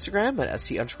us on Instagram at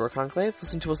st_conclave.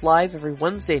 Listen to us live every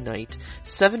Wednesday night,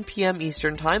 7 p.m.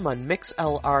 Eastern Time on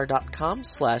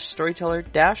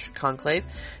mixlr.com/storyteller-conclave.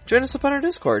 Join us up on our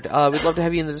Discord. We'd love to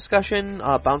have you in the discussion,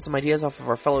 bounce some ideas off of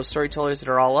our fellow storytellers that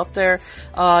are all up there.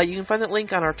 You can find that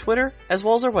link on our Twitter, as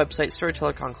well as our website,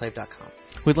 storytellerconclave.com.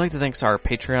 We'd like to thank our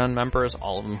Patreon members,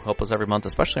 all of them who help us every month,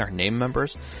 especially our name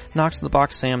members, Knox in the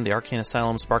Box Sam, the Arcane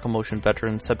Asylum, Sparkle Motion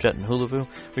Veteran, Subjet, and Hulavu.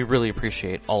 We really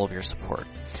appreciate all of your support.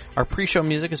 Our pre-show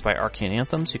music is by Arcane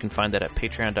Anthems. You can find that at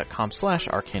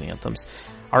patreon.com/arcaneanthems.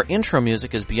 Our intro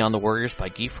music is Beyond the Warriors by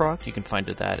Geefrog. You can find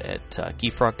that at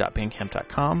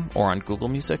geefrog.bandcamp.com or on Google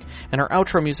Music. And our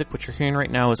outro music, which you're hearing right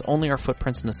now, is Only Our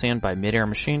Footprints in the Sand by Midair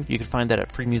Machine. You can find that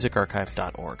at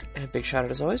freemusicarchive.org. And a big shout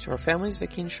out as always to our families,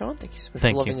 Vicky and Sean. Thank you so much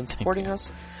for loving and supporting us.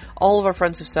 All of our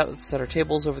friends who've set our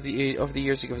tables over the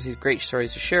years to give us these great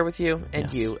stories to share with you,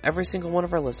 and you, every single one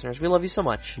of our listeners. We love you so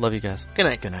much. Love you guys. Good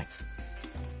night. Good night.